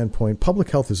the standpoint,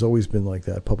 public health has always been like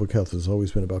that. Public health has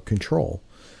always been about control,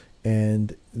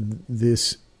 and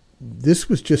this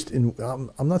was just in.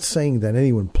 I'm not saying that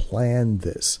anyone planned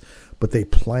this, but they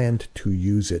planned to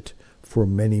use it for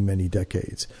many, many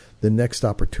decades. The next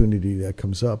opportunity that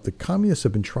comes up, the communists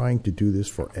have been trying to do this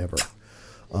forever.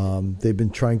 They've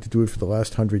been trying to do it for the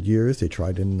last 100 years. They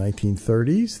tried in the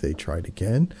 1930s. They tried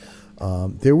again.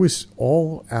 There was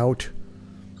all-out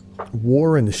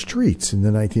war in the streets in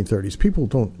the 1930s. People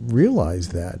don't realize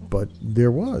that, but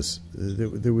there was.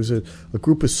 There was a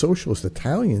group of socialist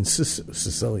Italians,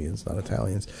 Sicilians, not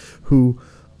Italians, who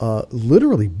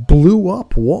literally blew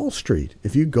up Wall Street.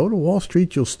 If you go to Wall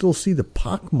Street, you'll still see the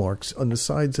pockmarks on the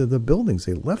sides of the buildings.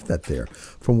 They left that there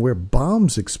from where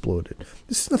bombs exploded.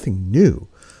 This is nothing new.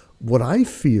 What I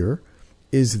fear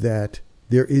is that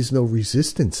there is no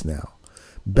resistance now.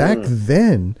 Back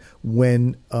then,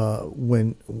 when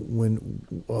FDR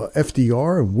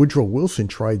and Woodrow Wilson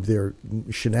tried their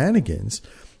shenanigans,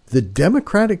 the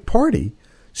Democratic Party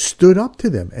stood up to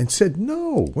them and said,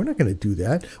 no, we're not going to do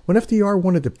that. When FDR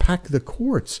wanted to pack the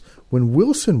courts, when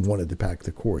Wilson wanted to pack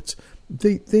the courts,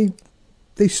 they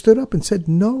stood up and said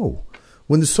no.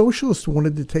 When the socialists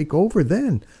wanted to take over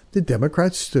then, the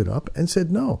Democrats stood up and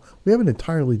said no. We have an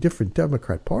entirely different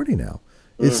Democrat Party now.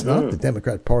 It's not the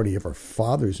Democrat Party of our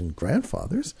fathers and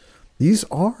grandfathers. These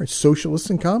are socialists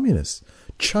and communists.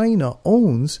 China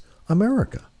owns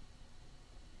America.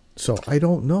 So I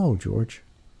don't know, George.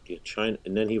 Yeah, China,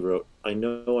 and then he wrote, I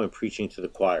know I'm preaching to the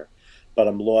choir, but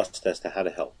I'm lost as to how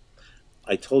to help.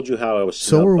 I told you how I was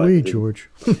snubbed. So are we, George.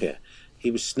 Yeah.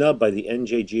 He was snubbed by the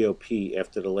NJGOP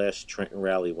after the last Trenton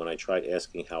rally when I tried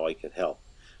asking how I could help.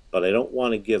 But I don't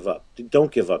want to give up.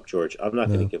 Don't give up, George. I'm not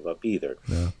going to give up either.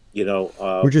 No. You know,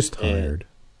 we're just tired.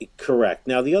 Correct.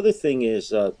 Now, the other thing is,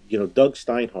 Doug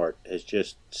Steinhardt has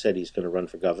just said he's going to run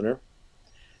for governor.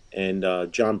 And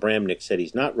John Bramnick said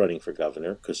he's not running for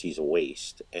governor because he's a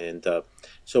waste. And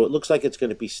so it looks like it's going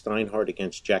to be Steinhardt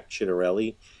against Jack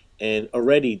Ciattarelli. And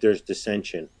already there's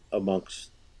dissension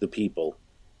amongst the people,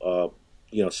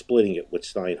 splitting it with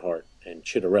Steinhardt and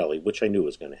Ciattarelli, which I knew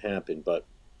was going to happen. But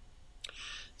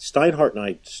Steinhardt and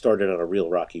I started on a real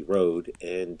rocky road,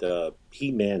 and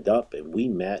he manned up, and we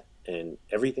met, and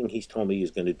everything he's told me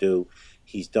he's going to do,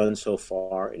 he's done so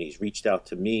far, and he's reached out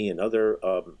to me and other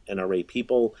NRA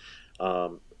people,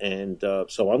 so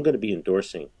I'm going to be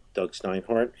endorsing Doug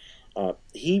Steinhardt.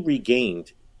 He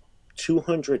regained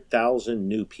 200,000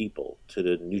 new people to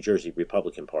the New Jersey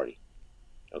Republican Party,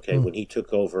 when he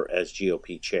took over as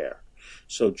GOP chair.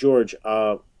 So, George,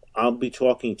 I'll be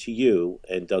talking to you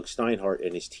and Doug Steinhardt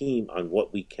and his team on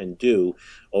what we can do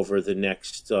over the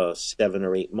next 7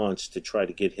 or 8 months to try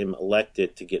to get him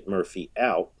elected to get Murphy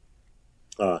out.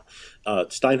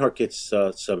 Steinhardt gets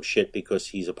some shit because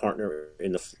he's a partner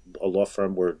in a law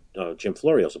firm where Jim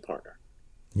Florio's a partner.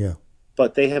 Yeah.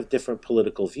 But they have different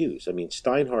political views. I mean,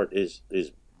 Steinhardt is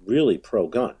really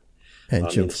pro-gun. And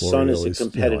Jim his son is a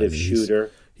competitive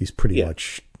shooter. He's pretty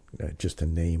much just a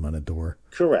name on a door.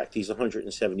 Correct. He's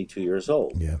 172 years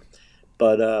old. Yeah.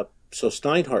 But so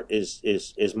Steinhardt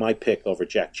is my pick over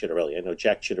Jack Ciattarelli. I know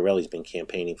Jack Ciattarelli's been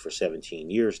campaigning for 17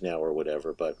 years now or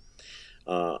whatever, but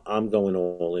I'm going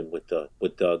all in with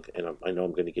Doug, and I know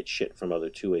I'm going to get shit from other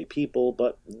 2A people,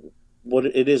 but what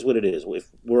it is.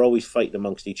 If we're always fighting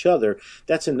amongst each other,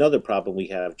 that's another problem we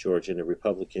have, George, in the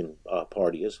Republican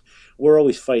Party is we're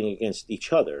always fighting against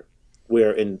each other.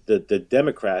 Where in the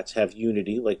Democrats have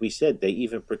unity, like we said, they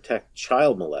even protect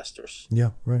child molesters. Yeah,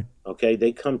 right. Okay,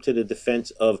 they come to the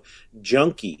defense of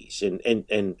junkies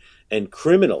and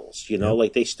criminals.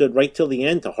 Like they stood right till the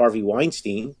end to Harvey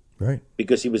Weinstein, right?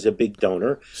 Because he was a big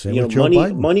donor. Same with Joe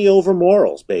Biden. Money over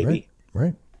morals, baby.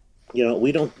 Right.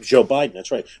 We don't. Joe Biden.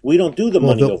 That's right. We don't do the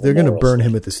money over morals. They're going to burn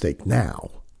him at the stake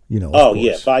now.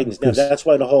 Biden's now. That's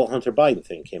why the whole Hunter Biden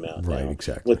thing came out. Right, now,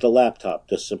 exactly. With the laptop,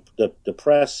 the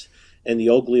press and the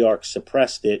oligarchs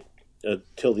suppressed it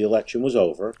till the election was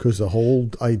over. Because the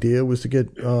whole idea was to get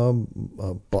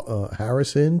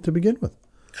Harris in to begin with.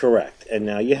 Correct, and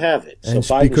now you have it. And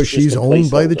so because she's owned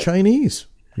by the Chinese,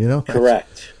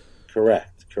 Correct.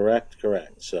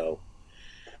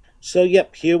 So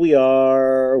yep, here we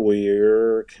are.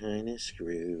 We're kind of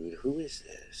screwed. Who is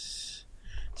this?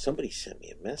 Somebody sent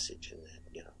me a message, and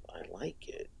then I like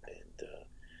it. And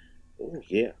oh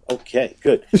yeah, okay,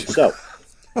 good. So.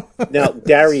 Now,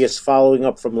 Darius, following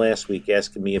up from last week,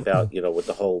 asking me about, with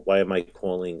the whole, why am I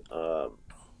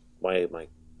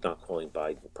not calling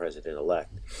Biden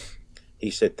president-elect? He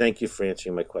said, thank you for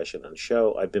answering my question on the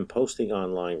show. I've been posting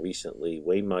online recently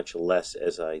way much less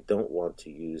as I don't want to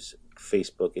use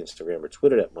Facebook, Instagram, or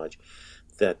Twitter that much,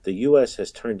 that the U.S.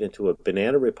 has turned into a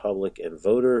banana republic and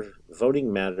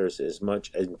voting matters as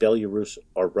much as Belarus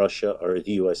or Russia or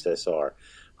the USSR.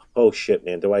 Oh, shit,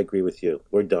 man, do I agree with you?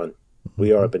 We're done.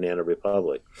 We are a banana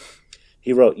republic.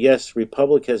 He wrote, yes,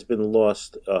 republic has been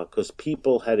lost because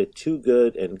people had it too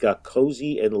good and got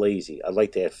cozy and lazy. I'd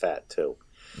like to add fat, too.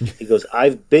 He goes,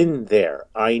 I've been there.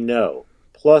 I know.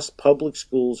 Plus, public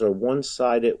schools are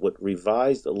one-sided with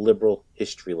revised liberal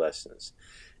history lessons.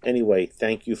 Anyway,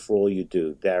 thank you for all you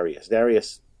do, Darius.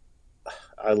 Darius,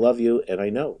 I love you, and I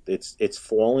know it's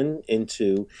fallen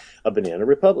into a banana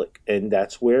republic, and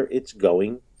that's where it's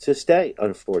going to stay,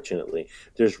 unfortunately.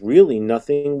 There's really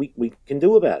nothing we can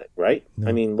do about it, right? No.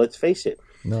 I mean, let's face it.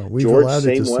 No, we've allowed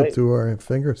it to slip through our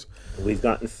fingers. We've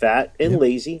gotten fat and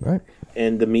lazy, right?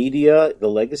 And the media, the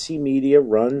legacy media,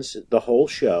 runs the whole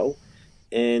show,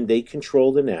 and they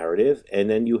control the narrative. And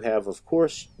then you have, of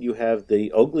course,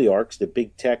 the oligarchs, the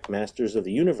big tech masters of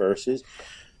the universes.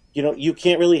 You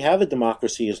can't really have a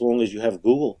democracy as long as you have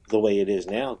Google the way it is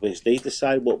now, because they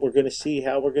decide what we're going to see,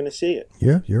 how we're going to see it.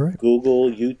 Yeah, you're right.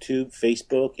 Google, YouTube,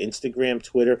 Facebook, Instagram,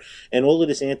 Twitter, and all of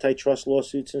this antitrust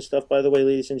lawsuits and stuff, by the way,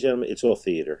 ladies and gentlemen, it's all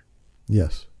theater.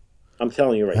 Yes. I'm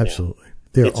telling you right Absolutely.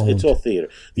 now. Absolutely. It's all theater.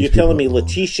 You're telling me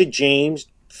Letitia James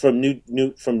from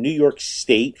New York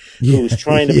State who's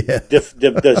trying to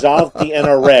dissolve the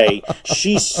NRA.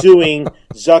 She's suing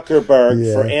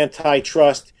Zuckerberg for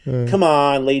antitrust. Come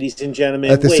on, ladies and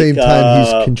gentlemen. At the same time,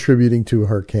 he's contributing to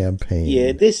her campaign.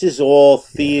 Yeah, this is all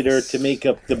theater to make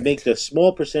the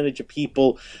small percentage of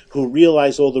people who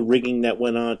realize all the rigging that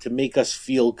went on to make us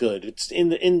feel good. It's in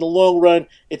the long run,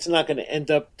 it's not going to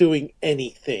end up doing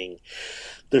anything.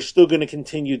 They're still going to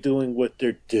continue doing what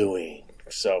they're doing.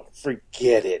 So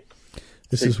forget it.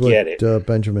 This is what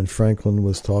Benjamin Franklin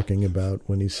was talking about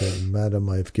when he said, "Madam,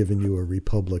 I've given you a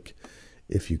republic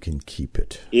if you can keep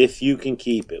it." If you can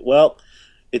keep it. Well,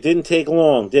 it didn't take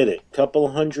long, did it? Couple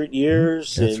 100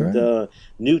 years and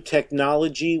new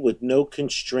technology with no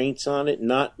constraints on it,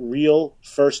 not real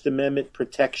First Amendment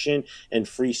protection and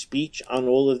free speech on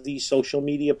all of these social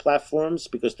media platforms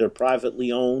because they're privately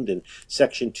owned and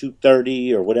Section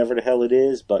 230 or whatever the hell it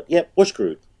is. But, we're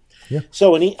screwed. Yeah.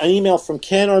 So an email from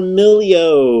Ken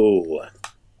Armilio.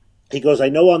 He goes, I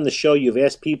know on the show you've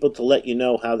asked people to let you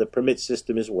know how the permit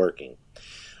system is working.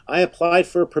 I applied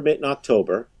for a permit in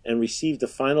October and received a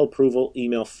final approval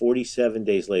email 47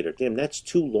 days later. Damn, that's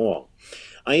too long.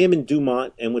 I am in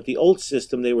Dumont, and with the old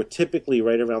system, they were typically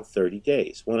right around 30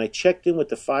 days. When I checked in with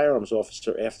the firearms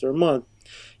officer after a month,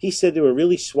 he said they were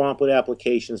really swamped with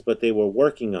applications, but they were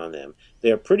working on them.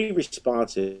 They are pretty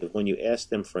responsive when you ask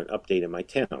them for an update in my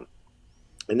town.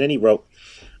 And then he wrote,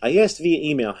 I asked via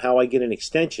email how I get an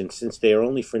extension since they are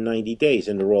only for 90 days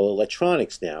and they're all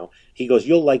electronics now. He goes,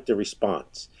 you'll like the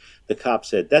response. The cop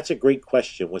said, that's a great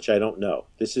question, which I don't know.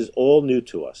 This is all new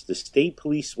to us. The state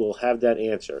police will have that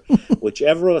answer.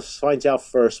 Whichever of us finds out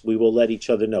first, we will let each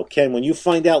other know. Ken, when you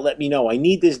find out, let me know. I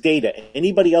need this data.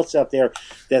 Anybody else out there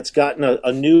that's gotten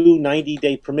a new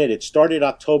 90-day permit? It started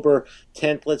October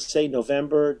 10th, let's say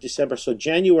November, December, so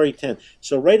January 10th.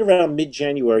 So right around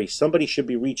mid-January, somebody should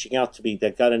be reaching out to me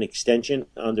that got an extension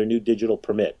on their new digital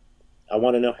permit. I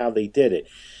want to know how they did it.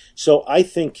 So I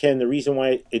think, Ken, the reason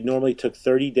why it normally took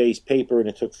 30 days paper and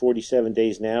it took 47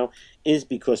 days now is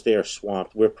because they are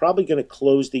swamped. We're probably going to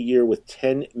close the year with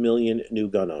 10 million new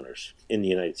gun owners in the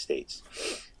United States.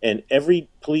 And every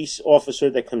police officer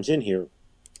that comes in here,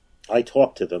 I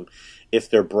talk to them. If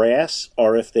they're brass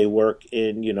or if they work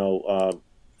in,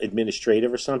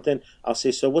 administrative or something, I'll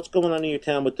say, so what's going on in your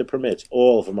town with the permits?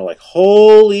 All of them are like,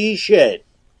 holy shit.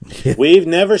 We've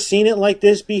never seen it like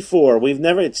this before.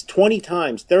 It's 20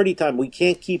 times, 30 times. We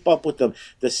can't keep up with them.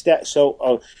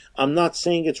 So I'm not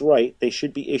saying it's right. They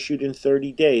should be issued in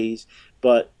 30 days,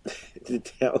 but the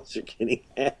towns are getting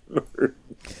hammered.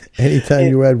 Anytime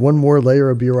you add one more layer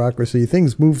of bureaucracy,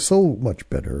 things move so much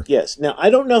better. Yes. Now,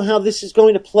 I don't know how this is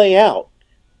going to play out.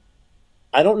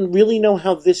 I don't really know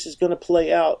how this is going to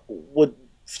play out with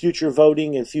future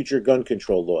voting and future gun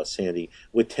control laws, Sandy,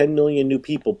 with 10 million new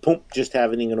people, just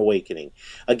having an awakening.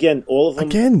 Again, all of them...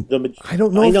 I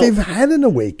don't know if they've had an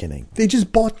awakening. They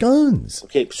just bought guns.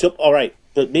 Okay, so, all right,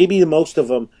 but maybe most of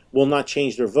them will not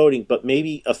change their voting, but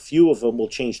maybe a few of them will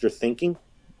change their thinking?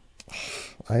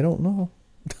 I don't know.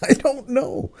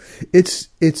 It's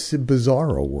a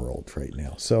bizarro world right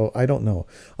now. So I don't know.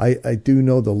 I do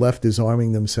know the left is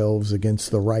arming themselves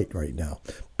against the right now.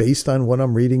 Based on what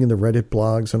I'm reading in the Reddit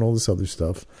blogs and all this other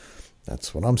stuff,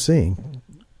 that's what I'm seeing.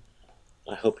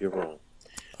 I hope you're wrong.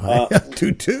 I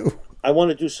do too. I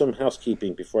want to do some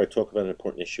housekeeping before I talk about an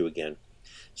important issue again.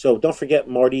 So don't forget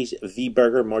Marty's V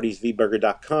Burger,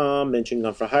 martysvburger.com. Mention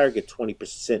Gun for Hire, get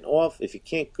 20% off. If you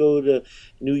can't go to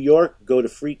New York, go to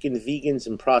freaking Vegans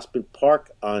in Prospect Park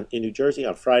in New Jersey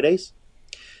on Fridays.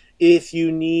 If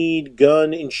you need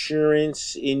gun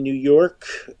insurance in New York,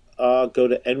 go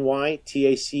to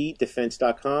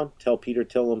nytacdefense.com. Tell Peter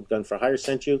Tillum Gun for Hire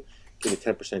sent you. Give a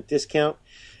 10% discount.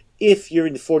 If you're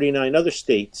in the 49 other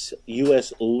states,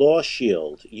 U.S. Law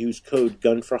Shield, use code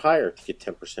Gun for Hire to get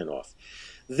 10% off.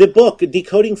 The book,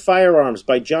 Decoding Firearms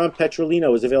by John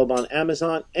Petrolino, is available on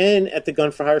Amazon and at the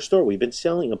Gun for Hire store. We've been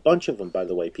selling a bunch of them, by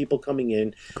the way. People coming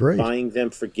in, buying them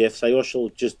for gifts. I also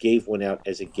just gave one out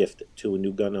as a gift to a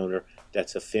new gun owner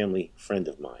that's a family friend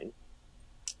of mine.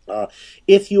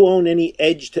 If you own any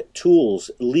Edged Tools,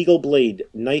 Legal Blade,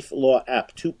 Knife Law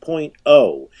App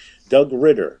 2.0, Doug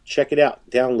Ritter, check it out,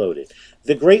 download it.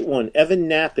 The great one, Evan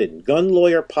Nappen, Gun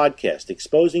Lawyer Podcast,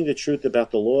 exposing the truth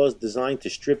about the laws designed to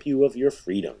strip you of your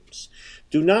freedoms.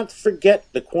 Do not forget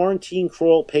the Quarantine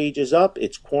Crawl page is up.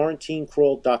 It's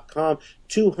quarantinecrawl.com,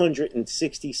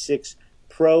 266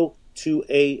 Pro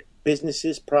 2A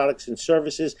businesses, products, and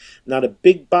services. Not a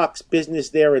big box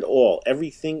business there at all.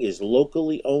 Everything is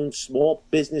locally owned small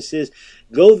businesses.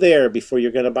 Go there before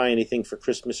you're going to buy anything for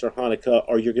Christmas or Hanukkah,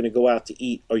 or you're going to go out to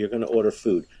eat, or you're going to order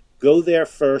food. Go there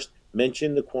first.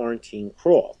 mention the Quarantine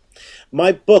Crawl.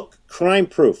 My book, Crime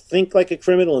Proof, Think Like a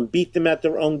Criminal and Beat Them at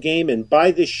Their Own Game, and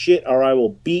Buy This Shit or I Will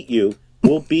Beat You,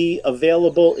 will be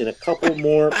available in a couple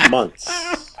more months.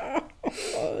 I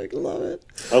love it.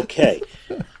 Okay.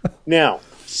 Now,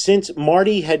 since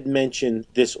Marty had mentioned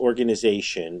this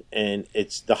organization, and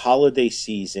it's the holiday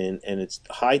season, and it's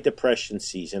high depression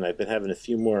season, I've been having a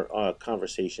few more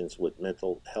conversations with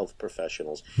mental health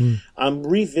professionals. I'm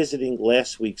revisiting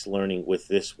last week's learning with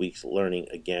this week's learning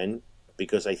again,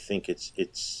 because I think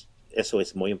eso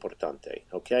es muy importante,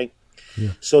 okay?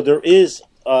 Yeah. So there is,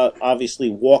 obviously,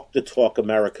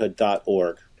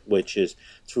 walkthetalkamerica.org, which is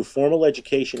through formal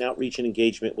education, outreach, and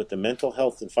engagement with the mental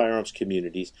health and firearms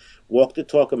communities. Walk the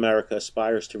Talk America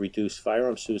aspires to reduce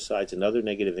firearm suicides and other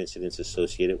negative incidents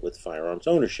associated with firearms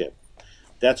ownership.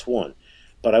 That's one.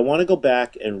 But I want to go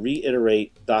back and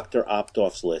reiterate Dr.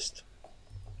 Optoff's list,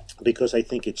 because I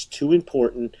think it's too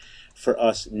important for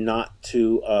us not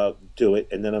to do it.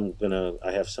 And then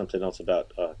I have something else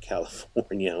about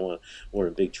California. We're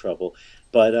in big trouble.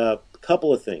 But a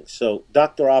couple of things. So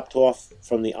Dr. Optoff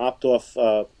from the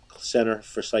Optoff Center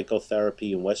for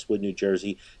Psychotherapy in Westwood, New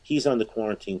Jersey, he's on the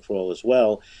Quarantine Crawl as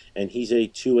well. And he's a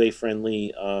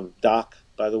 2A-friendly doc,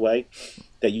 by the way,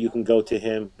 that you can go to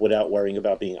him without worrying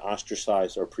about being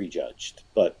ostracized or prejudged.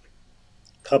 But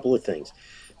a couple of things.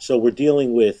 So we're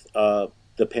dealing with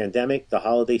the pandemic, the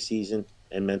holiday season,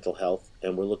 and mental health,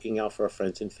 and we're looking out for our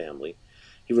friends and family.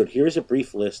 He wrote, here's a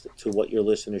brief list to what your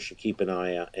listeners should keep an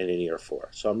eye out and an ear for.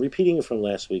 So I'm repeating it from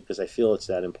last week because I feel it's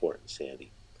that important,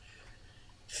 Sandy.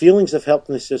 Feelings of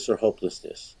helplessness or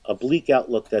hopelessness, a bleak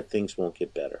outlook that things won't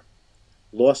get better.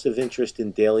 Loss of interest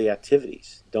in daily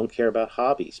activities, don't care about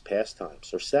hobbies,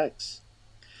 pastimes, or sex.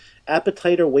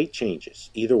 Appetite or weight changes,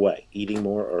 either way, eating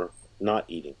more or not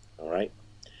eating, all right?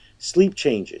 Sleep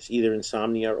changes, either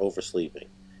insomnia or oversleeping.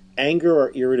 Anger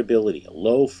or irritability, a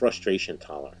low frustration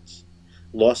tolerance.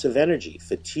 Loss of energy,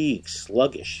 fatigue,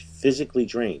 sluggish, physically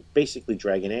drained, basically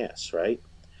dragging ass, right?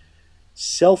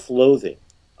 Self-loathing,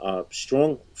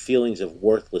 strong feelings of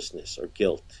worthlessness or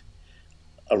guilt.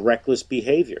 A reckless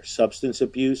behavior, substance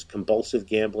abuse, compulsive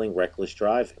gambling, reckless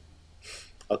driving.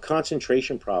 A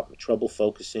concentration problem, trouble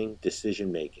focusing,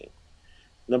 decision making.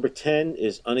 Number 10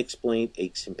 is unexplained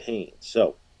aches and pains.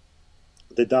 So,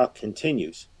 the doc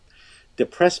continues.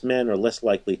 Depressed men are less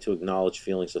likely to acknowledge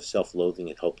feelings of self-loathing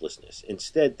and hopelessness.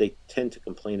 Instead, they tend to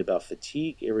complain about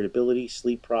fatigue, irritability,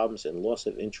 sleep problems, and loss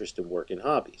of interest in work and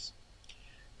hobbies.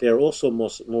 They are also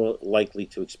more likely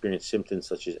to experience symptoms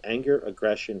such as anger,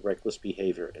 aggression, reckless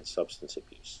behavior, and substance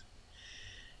abuse.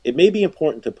 It may be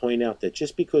important to point out that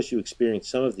just because you experience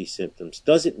some of these symptoms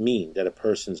doesn't mean that a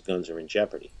person's guns are in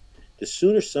jeopardy. The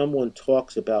sooner someone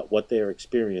talks about what they are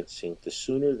experiencing, the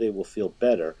sooner they will feel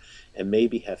better and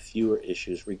maybe have fewer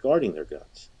issues regarding their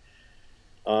guns.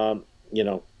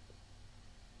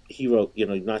 He wrote,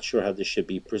 not sure how this should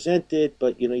be presented,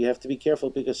 but, you have to be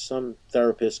careful because some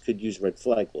therapists could use red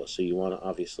flag law. So you want to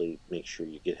obviously make sure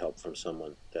you get help from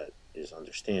someone that is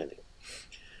understanding.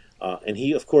 And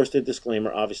he, of course, did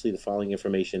disclaimer, obviously the following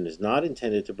information is not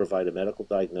intended to provide a medical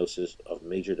diagnosis of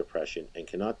major depression and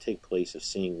cannot take place of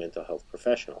seeing a mental health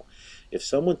professional. If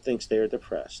someone thinks they are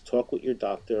depressed, talk with your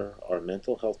doctor or a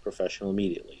mental health professional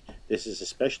immediately. This is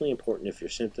especially important if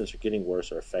your symptoms are getting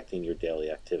worse or affecting your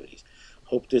daily activities.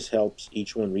 Hope this helps.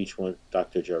 Each one reach one.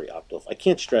 Dr. Jerry Optoff. I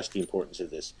can't stress the importance of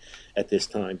this at this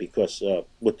time because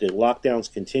with the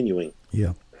lockdowns continuing,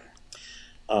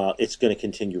 it's going to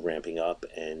continue ramping up,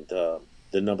 and the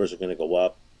numbers are going to go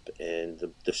up,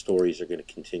 and the stories are going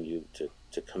to continue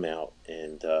to come out,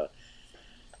 and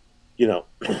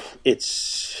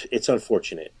it's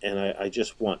unfortunate, and I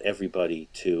just want everybody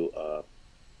to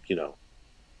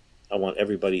I want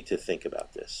everybody to think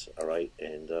about this, all right,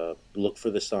 and look for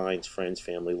the signs, friends,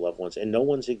 family, loved ones, and no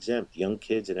one's exempt, young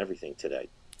kids and everything today.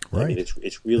 Right. I mean, it's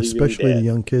really, especially really bad. The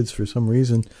young kids for some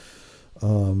reason.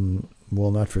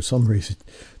 Well, not for some reason.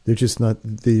 They're just not.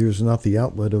 There's not the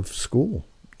outlet of school,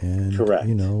 and correct.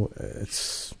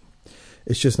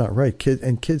 It's just not right.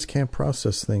 Kids can't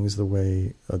process things the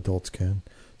way adults can,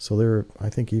 so they're, I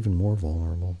think, even more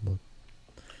vulnerable. But.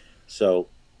 So,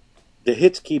 the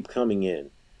hits keep coming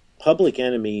in. Public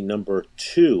enemy number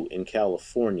 2 in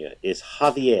California is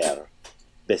Javier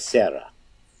Becerra.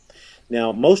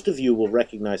 Now, most of you will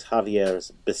recognize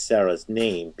Javier Becerra's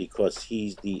name because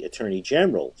he's the Attorney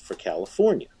General for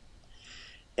California.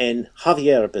 And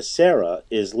Javier Becerra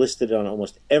is listed on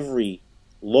almost every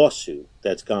lawsuit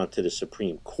that's gone to the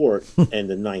Supreme Court and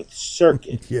the Ninth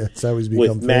Circuit. Yeah, it's always become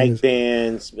with mag famous.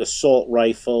 bans, assault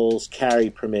rifles,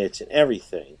 carry permits, and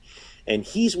everything. And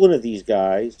he's one of these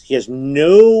guys. He has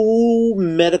no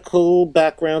medical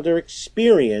background or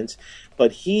experience,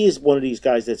 but he is one of these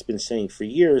guys that's been saying for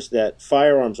years that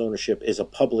firearms ownership is a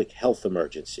public health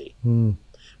emergency.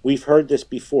 We've heard this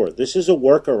before. This is a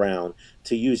workaround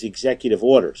to use executive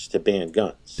orders to ban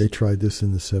guns. They tried this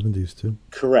in the 70s, too.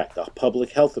 Correct, a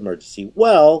public health emergency.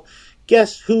 Well,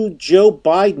 guess who Joe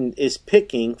Biden is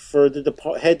picking for the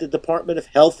head of the Department of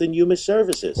Health and Human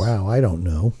Services? Wow, I don't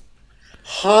know.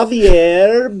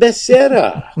 Javier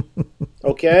Becerra.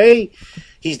 Okay?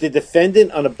 He's the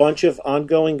defendant on a bunch of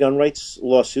ongoing gun rights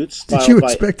lawsuits Did filed you by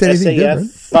expect anything SAF,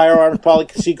 different? Firearms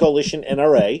Policy Coalition,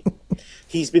 NRA.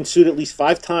 He's been sued at least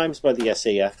 5 times by the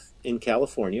SAF in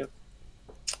California.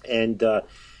 And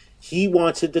he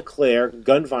wants to declare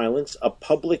gun violence a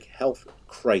public health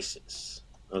crisis.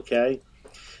 Okay?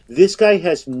 This guy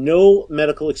has no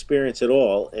medical experience at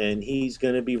all, and he's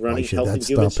going to be running Health and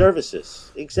Human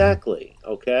Services. Exactly.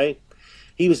 Okay?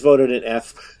 He was voted an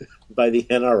F by the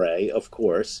NRA, of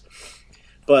course.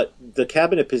 But the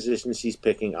cabinet positions he's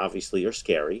picking obviously are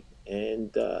scary.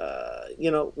 And,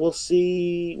 we'll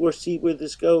see where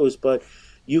this goes. But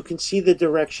you can see the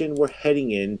direction we're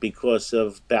heading in because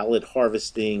of ballot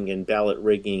harvesting and ballot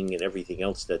rigging and everything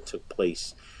else that took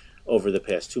place over the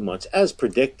past 2 months, as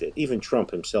predicted. Even Trump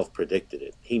himself predicted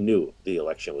it. He knew the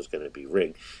election was going to be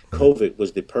rigged. COVID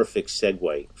was the perfect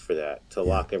segue for that, to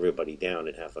lock everybody down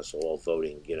and have us all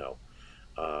voting,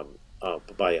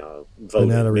 by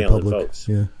voting, mail-in votes.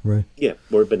 Yeah, right. Yeah,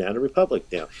 we're a banana republic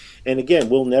now. And again,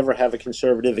 we'll never have a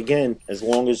conservative again as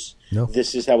long as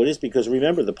this is how it is. Because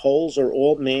remember, the polls are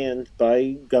all manned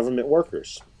by government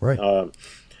workers. Right.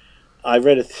 I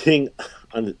read a thing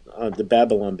on the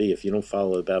Babylon Bee, if you don't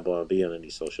follow the Babylon Bee on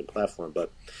any social platform,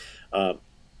 but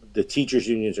the teachers'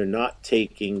 unions are not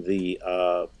taking the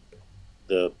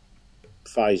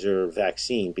Pfizer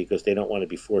vaccine because they don't want to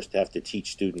be forced to have to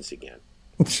teach students again.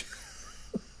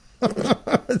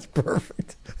 That's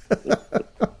perfect.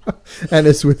 And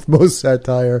as with most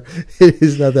satire, it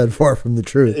is not that far from the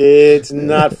truth. It's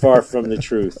not far from the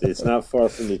truth. It's not far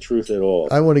from the truth at all.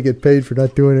 I want to get paid for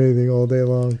not doing anything all day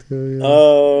long, too. Yeah.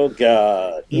 Oh,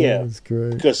 God. Yeah. That's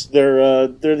great. Because they're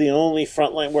the only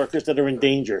frontline workers that are in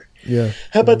danger. Yeah.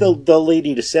 How about the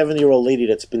lady, the 70-year-old lady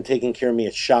that's been taking care of me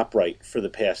at ShopRite for the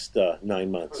past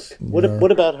 9 months? What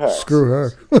about her? Screw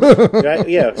her. Right?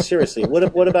 Yeah, seriously.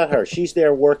 What about her? She's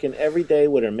there working every day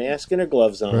with her mask and her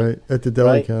gloves on. Right, at the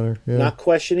deli counter. Yeah. Not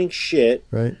questioning shit.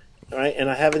 Right. Right, and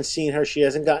I haven't seen her. She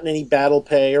hasn't gotten any battle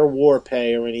pay or war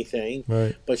pay or anything.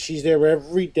 Right. But she's there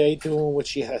every day doing what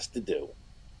she has to do.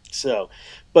 So,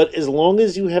 but as long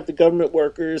as you have the government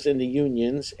workers and the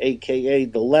unions, a.k.a.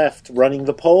 the left, running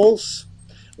the polls,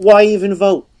 why even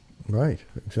vote? Right,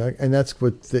 exactly. And that's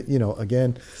what,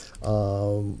 again,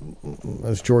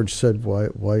 as George said,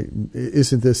 why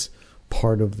isn't this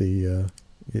part of the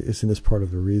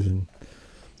reason?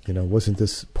 Wasn't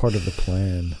this part of the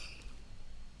plan?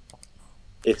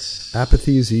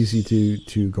 Apathy is easy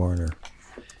to garner.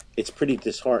 It's pretty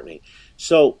disheartening.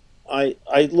 So I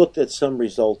looked at some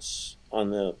results on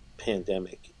the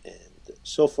pandemic, and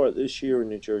so far this year in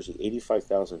New Jersey,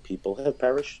 85,000 people have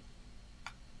perished.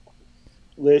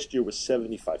 Last year was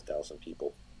 75,000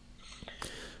 people.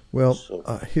 Well,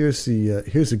 here's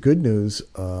the good news.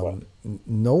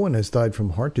 No one has died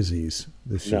from heart disease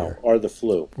this year. No, or the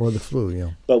flu.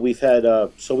 Yeah. But we've had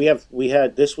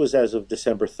this was as of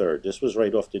December 3rd. This was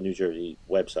right off the New Jersey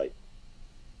website,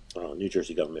 New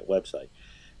Jersey government website.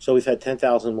 So we've had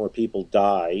 10,000 more people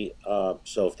die.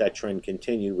 So if that trend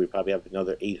continued, we probably have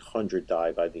another 800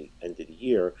 die by the end of the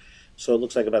year. So it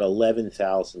looks like about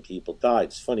 11,000 people died.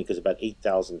 It's funny because about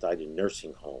 8,000 died in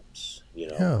nursing homes.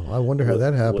 Yeah, I wonder how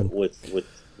that happened with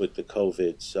the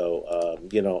COVID. So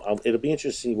it'll be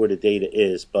interesting where the data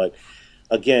is. But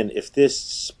again, if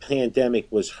this pandemic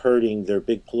was hurting their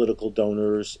big political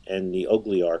donors and the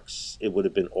oligarchs, it would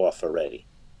have been off already.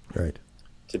 Right.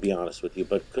 To be honest with you,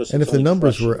 but if the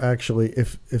numbers were actually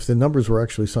if the numbers were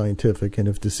actually scientific, and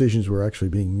if decisions were actually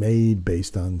being made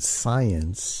based on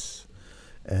science.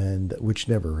 And which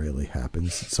never really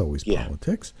happens. It's always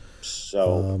politics.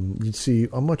 So you'd see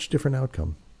a much different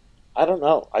outcome. I don't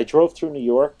know. I drove through New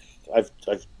York. I've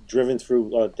driven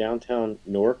through downtown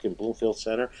Newark and Bloomfield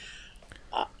Center.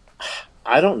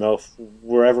 I don't know if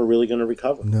we're ever really going to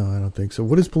recover. No, I don't think so.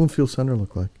 What does Bloomfield Center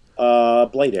look like?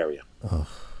 Blight area. Oh.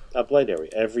 A Blight area.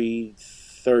 Every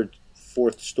third,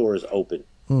 fourth store is open.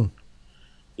 And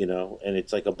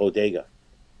it's like a bodega.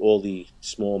 All the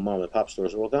small mom and pop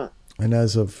stores are all gone. And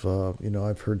as of,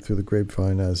 I've heard through the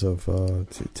grapevine as of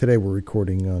today, we're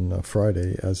recording on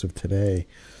Friday. As of today,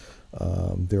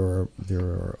 there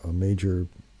are major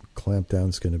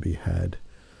clampdown's going to be had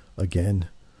again.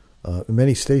 In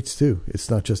many states too. It's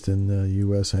not just in the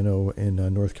U.S. I know in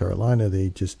North Carolina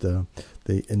they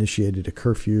initiated a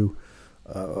curfew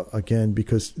again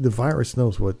because the virus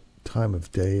knows what time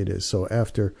of day it is. So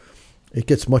after it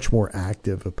gets much more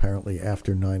active, apparently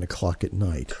after 9 o'clock at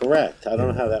night. Correct. I don't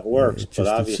know how that works, but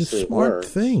obviously it's a smart works.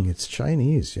 thing. It's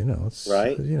Chinese, It's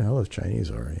right. You know how those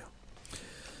Chinese are. Yeah.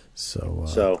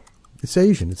 So it's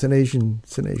Asian. It's an Asian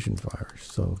virus.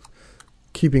 So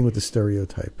keeping with the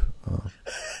stereotype. But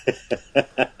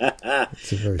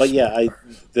yeah,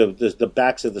 the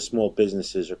backs of the small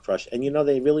businesses are crushed, and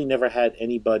they really never had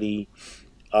anybody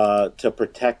to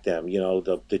protect them.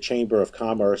 The Chamber of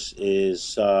Commerce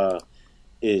is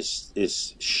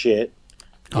shit.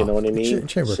 You know what I mean?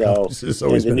 Chamber of Commerce has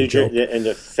always been a joke. And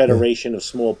the Federation of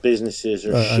Small Businesses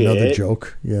are shit. Another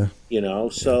joke, yeah.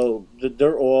 So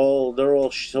they're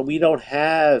all. So we don't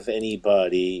have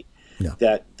anybody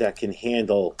that can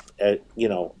handle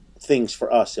things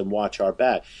for us and watch our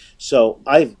back. So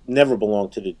I've never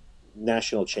belonged to the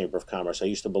National Chamber of Commerce. I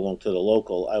used to belong to the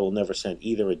local. I will never send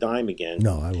either a dime again.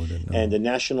 No, I wouldn't. No. And the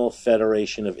National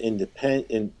Federation of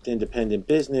Independent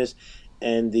Business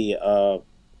and the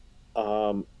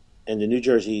New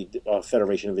Jersey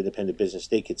Federation of Independent Business,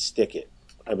 they could stick it.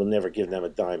 I will never give them a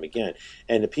dime again.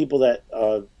 And the people that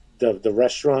the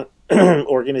restaurant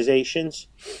organizations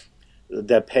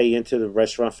that pay into the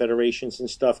restaurant federations and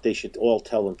stuff, they should all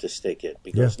tell them to stick it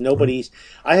because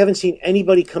I haven't seen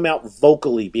anybody come out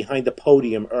vocally behind the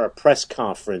podium or a press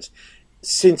conference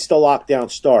since the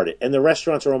lockdown started, and the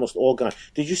restaurants are almost all gone.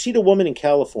 Did you see the woman in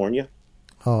California?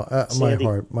 Oh,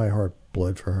 my heart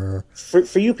bled for her.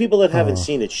 For you people that haven't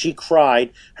seen it, she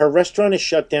cried. Her restaurant is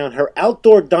shut down. Her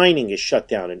outdoor dining is shut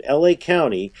down in L.A.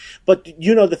 County. But,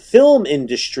 the film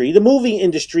industry, the movie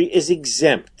industry is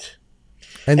exempt.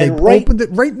 And they opened it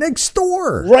right next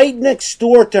door. Right next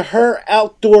door to her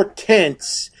outdoor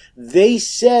tents, they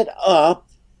set up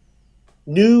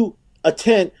a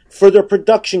tent for their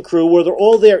production crew where they're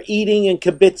all there eating and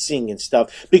kibitzing and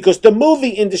stuff because the movie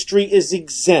industry is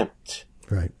exempt.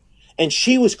 Right. And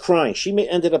she was crying. She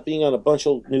ended up being on a bunch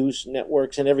of news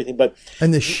networks and everything.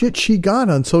 And the shit she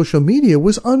got on social media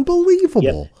was unbelievable.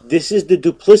 Yeah, this is the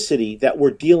duplicity that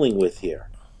we're dealing with here.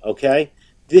 Okay?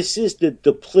 This is the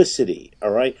duplicity,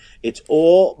 all right? It's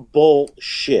all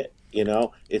bullshit,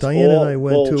 It's Diane all and I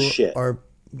went bullshit.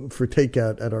 for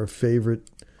takeout at our favorite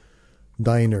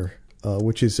diner,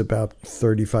 which is about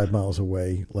 35 miles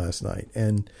away last night.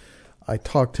 And I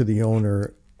talked to the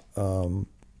owner,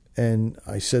 and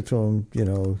I said to him,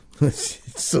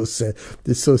 it's so sad.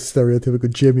 It's so stereotypical.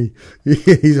 Jimmy,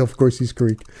 of course he's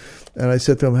Greek. And I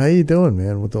said to him, how you doing,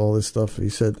 man, with all this stuff? He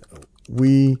said,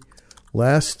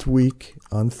 last week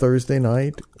on Thursday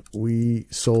night, we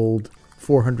sold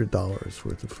 $400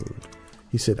 worth of food.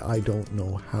 He said, I don't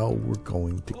know how we're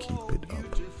going to keep it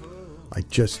up. I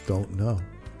just don't know.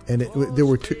 And there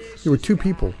were two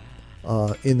people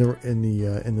in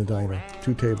the diner,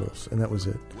 2 tables, and that was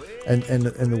it. And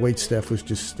the wait staff was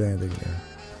just standing there.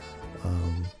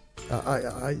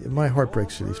 My heart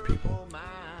breaks for these people.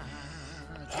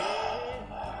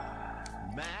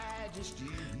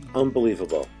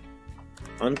 Unbelievable.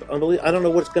 Unbelievable. I don't know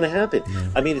what's going to happen. Yeah.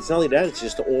 I mean, it's not only that, it's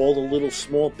just all the little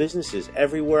small businesses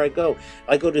everywhere I go.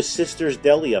 I go to Sister's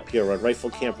Deli up here on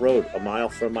Rifle Camp Road, a mile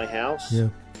from my house. Yeah.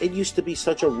 It used to be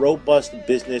such a robust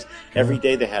business. Every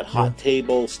day they had hot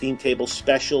table, steam table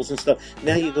specials and stuff.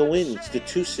 Now you go in, it's the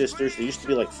 2 sisters. There used to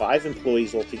be like 5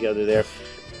 employees altogether there.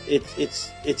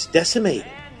 It's decimated.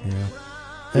 Yeah.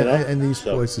 And these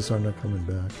places are not coming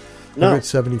back. No.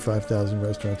 175,000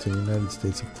 restaurants in the United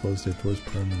States have closed their doors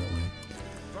permanently.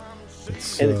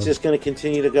 It's just going to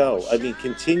continue to go. I mean,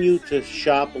 continue to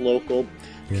shop local.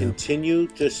 Yeah. Continue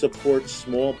to support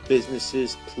small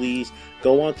businesses, please.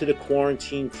 Go onto the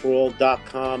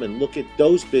quarantinecrawl.com and look at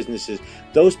those businesses.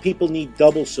 Those people need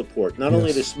double support. Not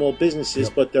only the small businesses,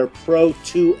 but their Pro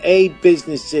 2A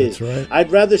businesses. That's right.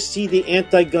 I'd rather see the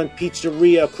Anti-Gun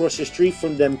Pizzeria across the street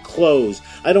from them close.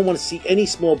 I don't want to see any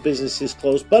small businesses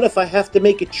close. But if I have to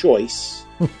make a choice...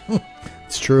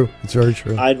 It's true. It's very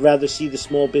true. I'd rather see the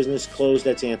small business closed.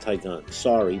 That's anti-gun.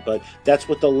 Sorry, but that's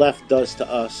what the left does to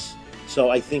us. So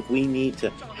I think we need to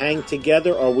hang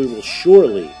together or we will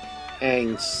surely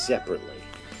hang separately.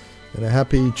 And a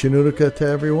happy Chinooka to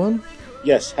everyone.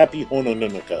 Yes, happy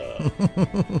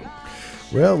Hononunuka.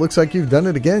 Well, it looks like you've done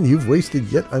it again. You've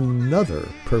wasted yet another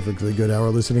perfectly good hour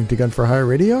listening to Gun for Hire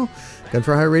Radio. Gun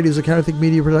for Hire Radio is a Counterthink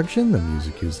media production. The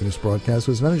music used in this broadcast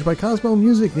was managed by Cosmo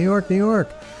Music, New York, New York.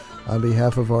 On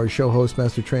behalf of our show host,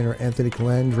 Master Trainer Anthony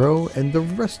Calandro, and the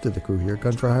rest of the crew here at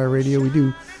Gun for Hire Radio, we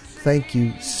do thank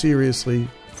you seriously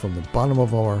from the bottom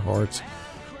of our hearts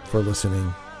for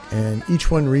listening. And each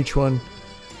one reach one.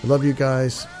 I love you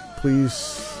guys.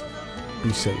 Please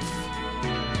be safe.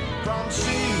 From sea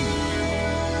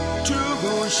to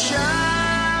the shine.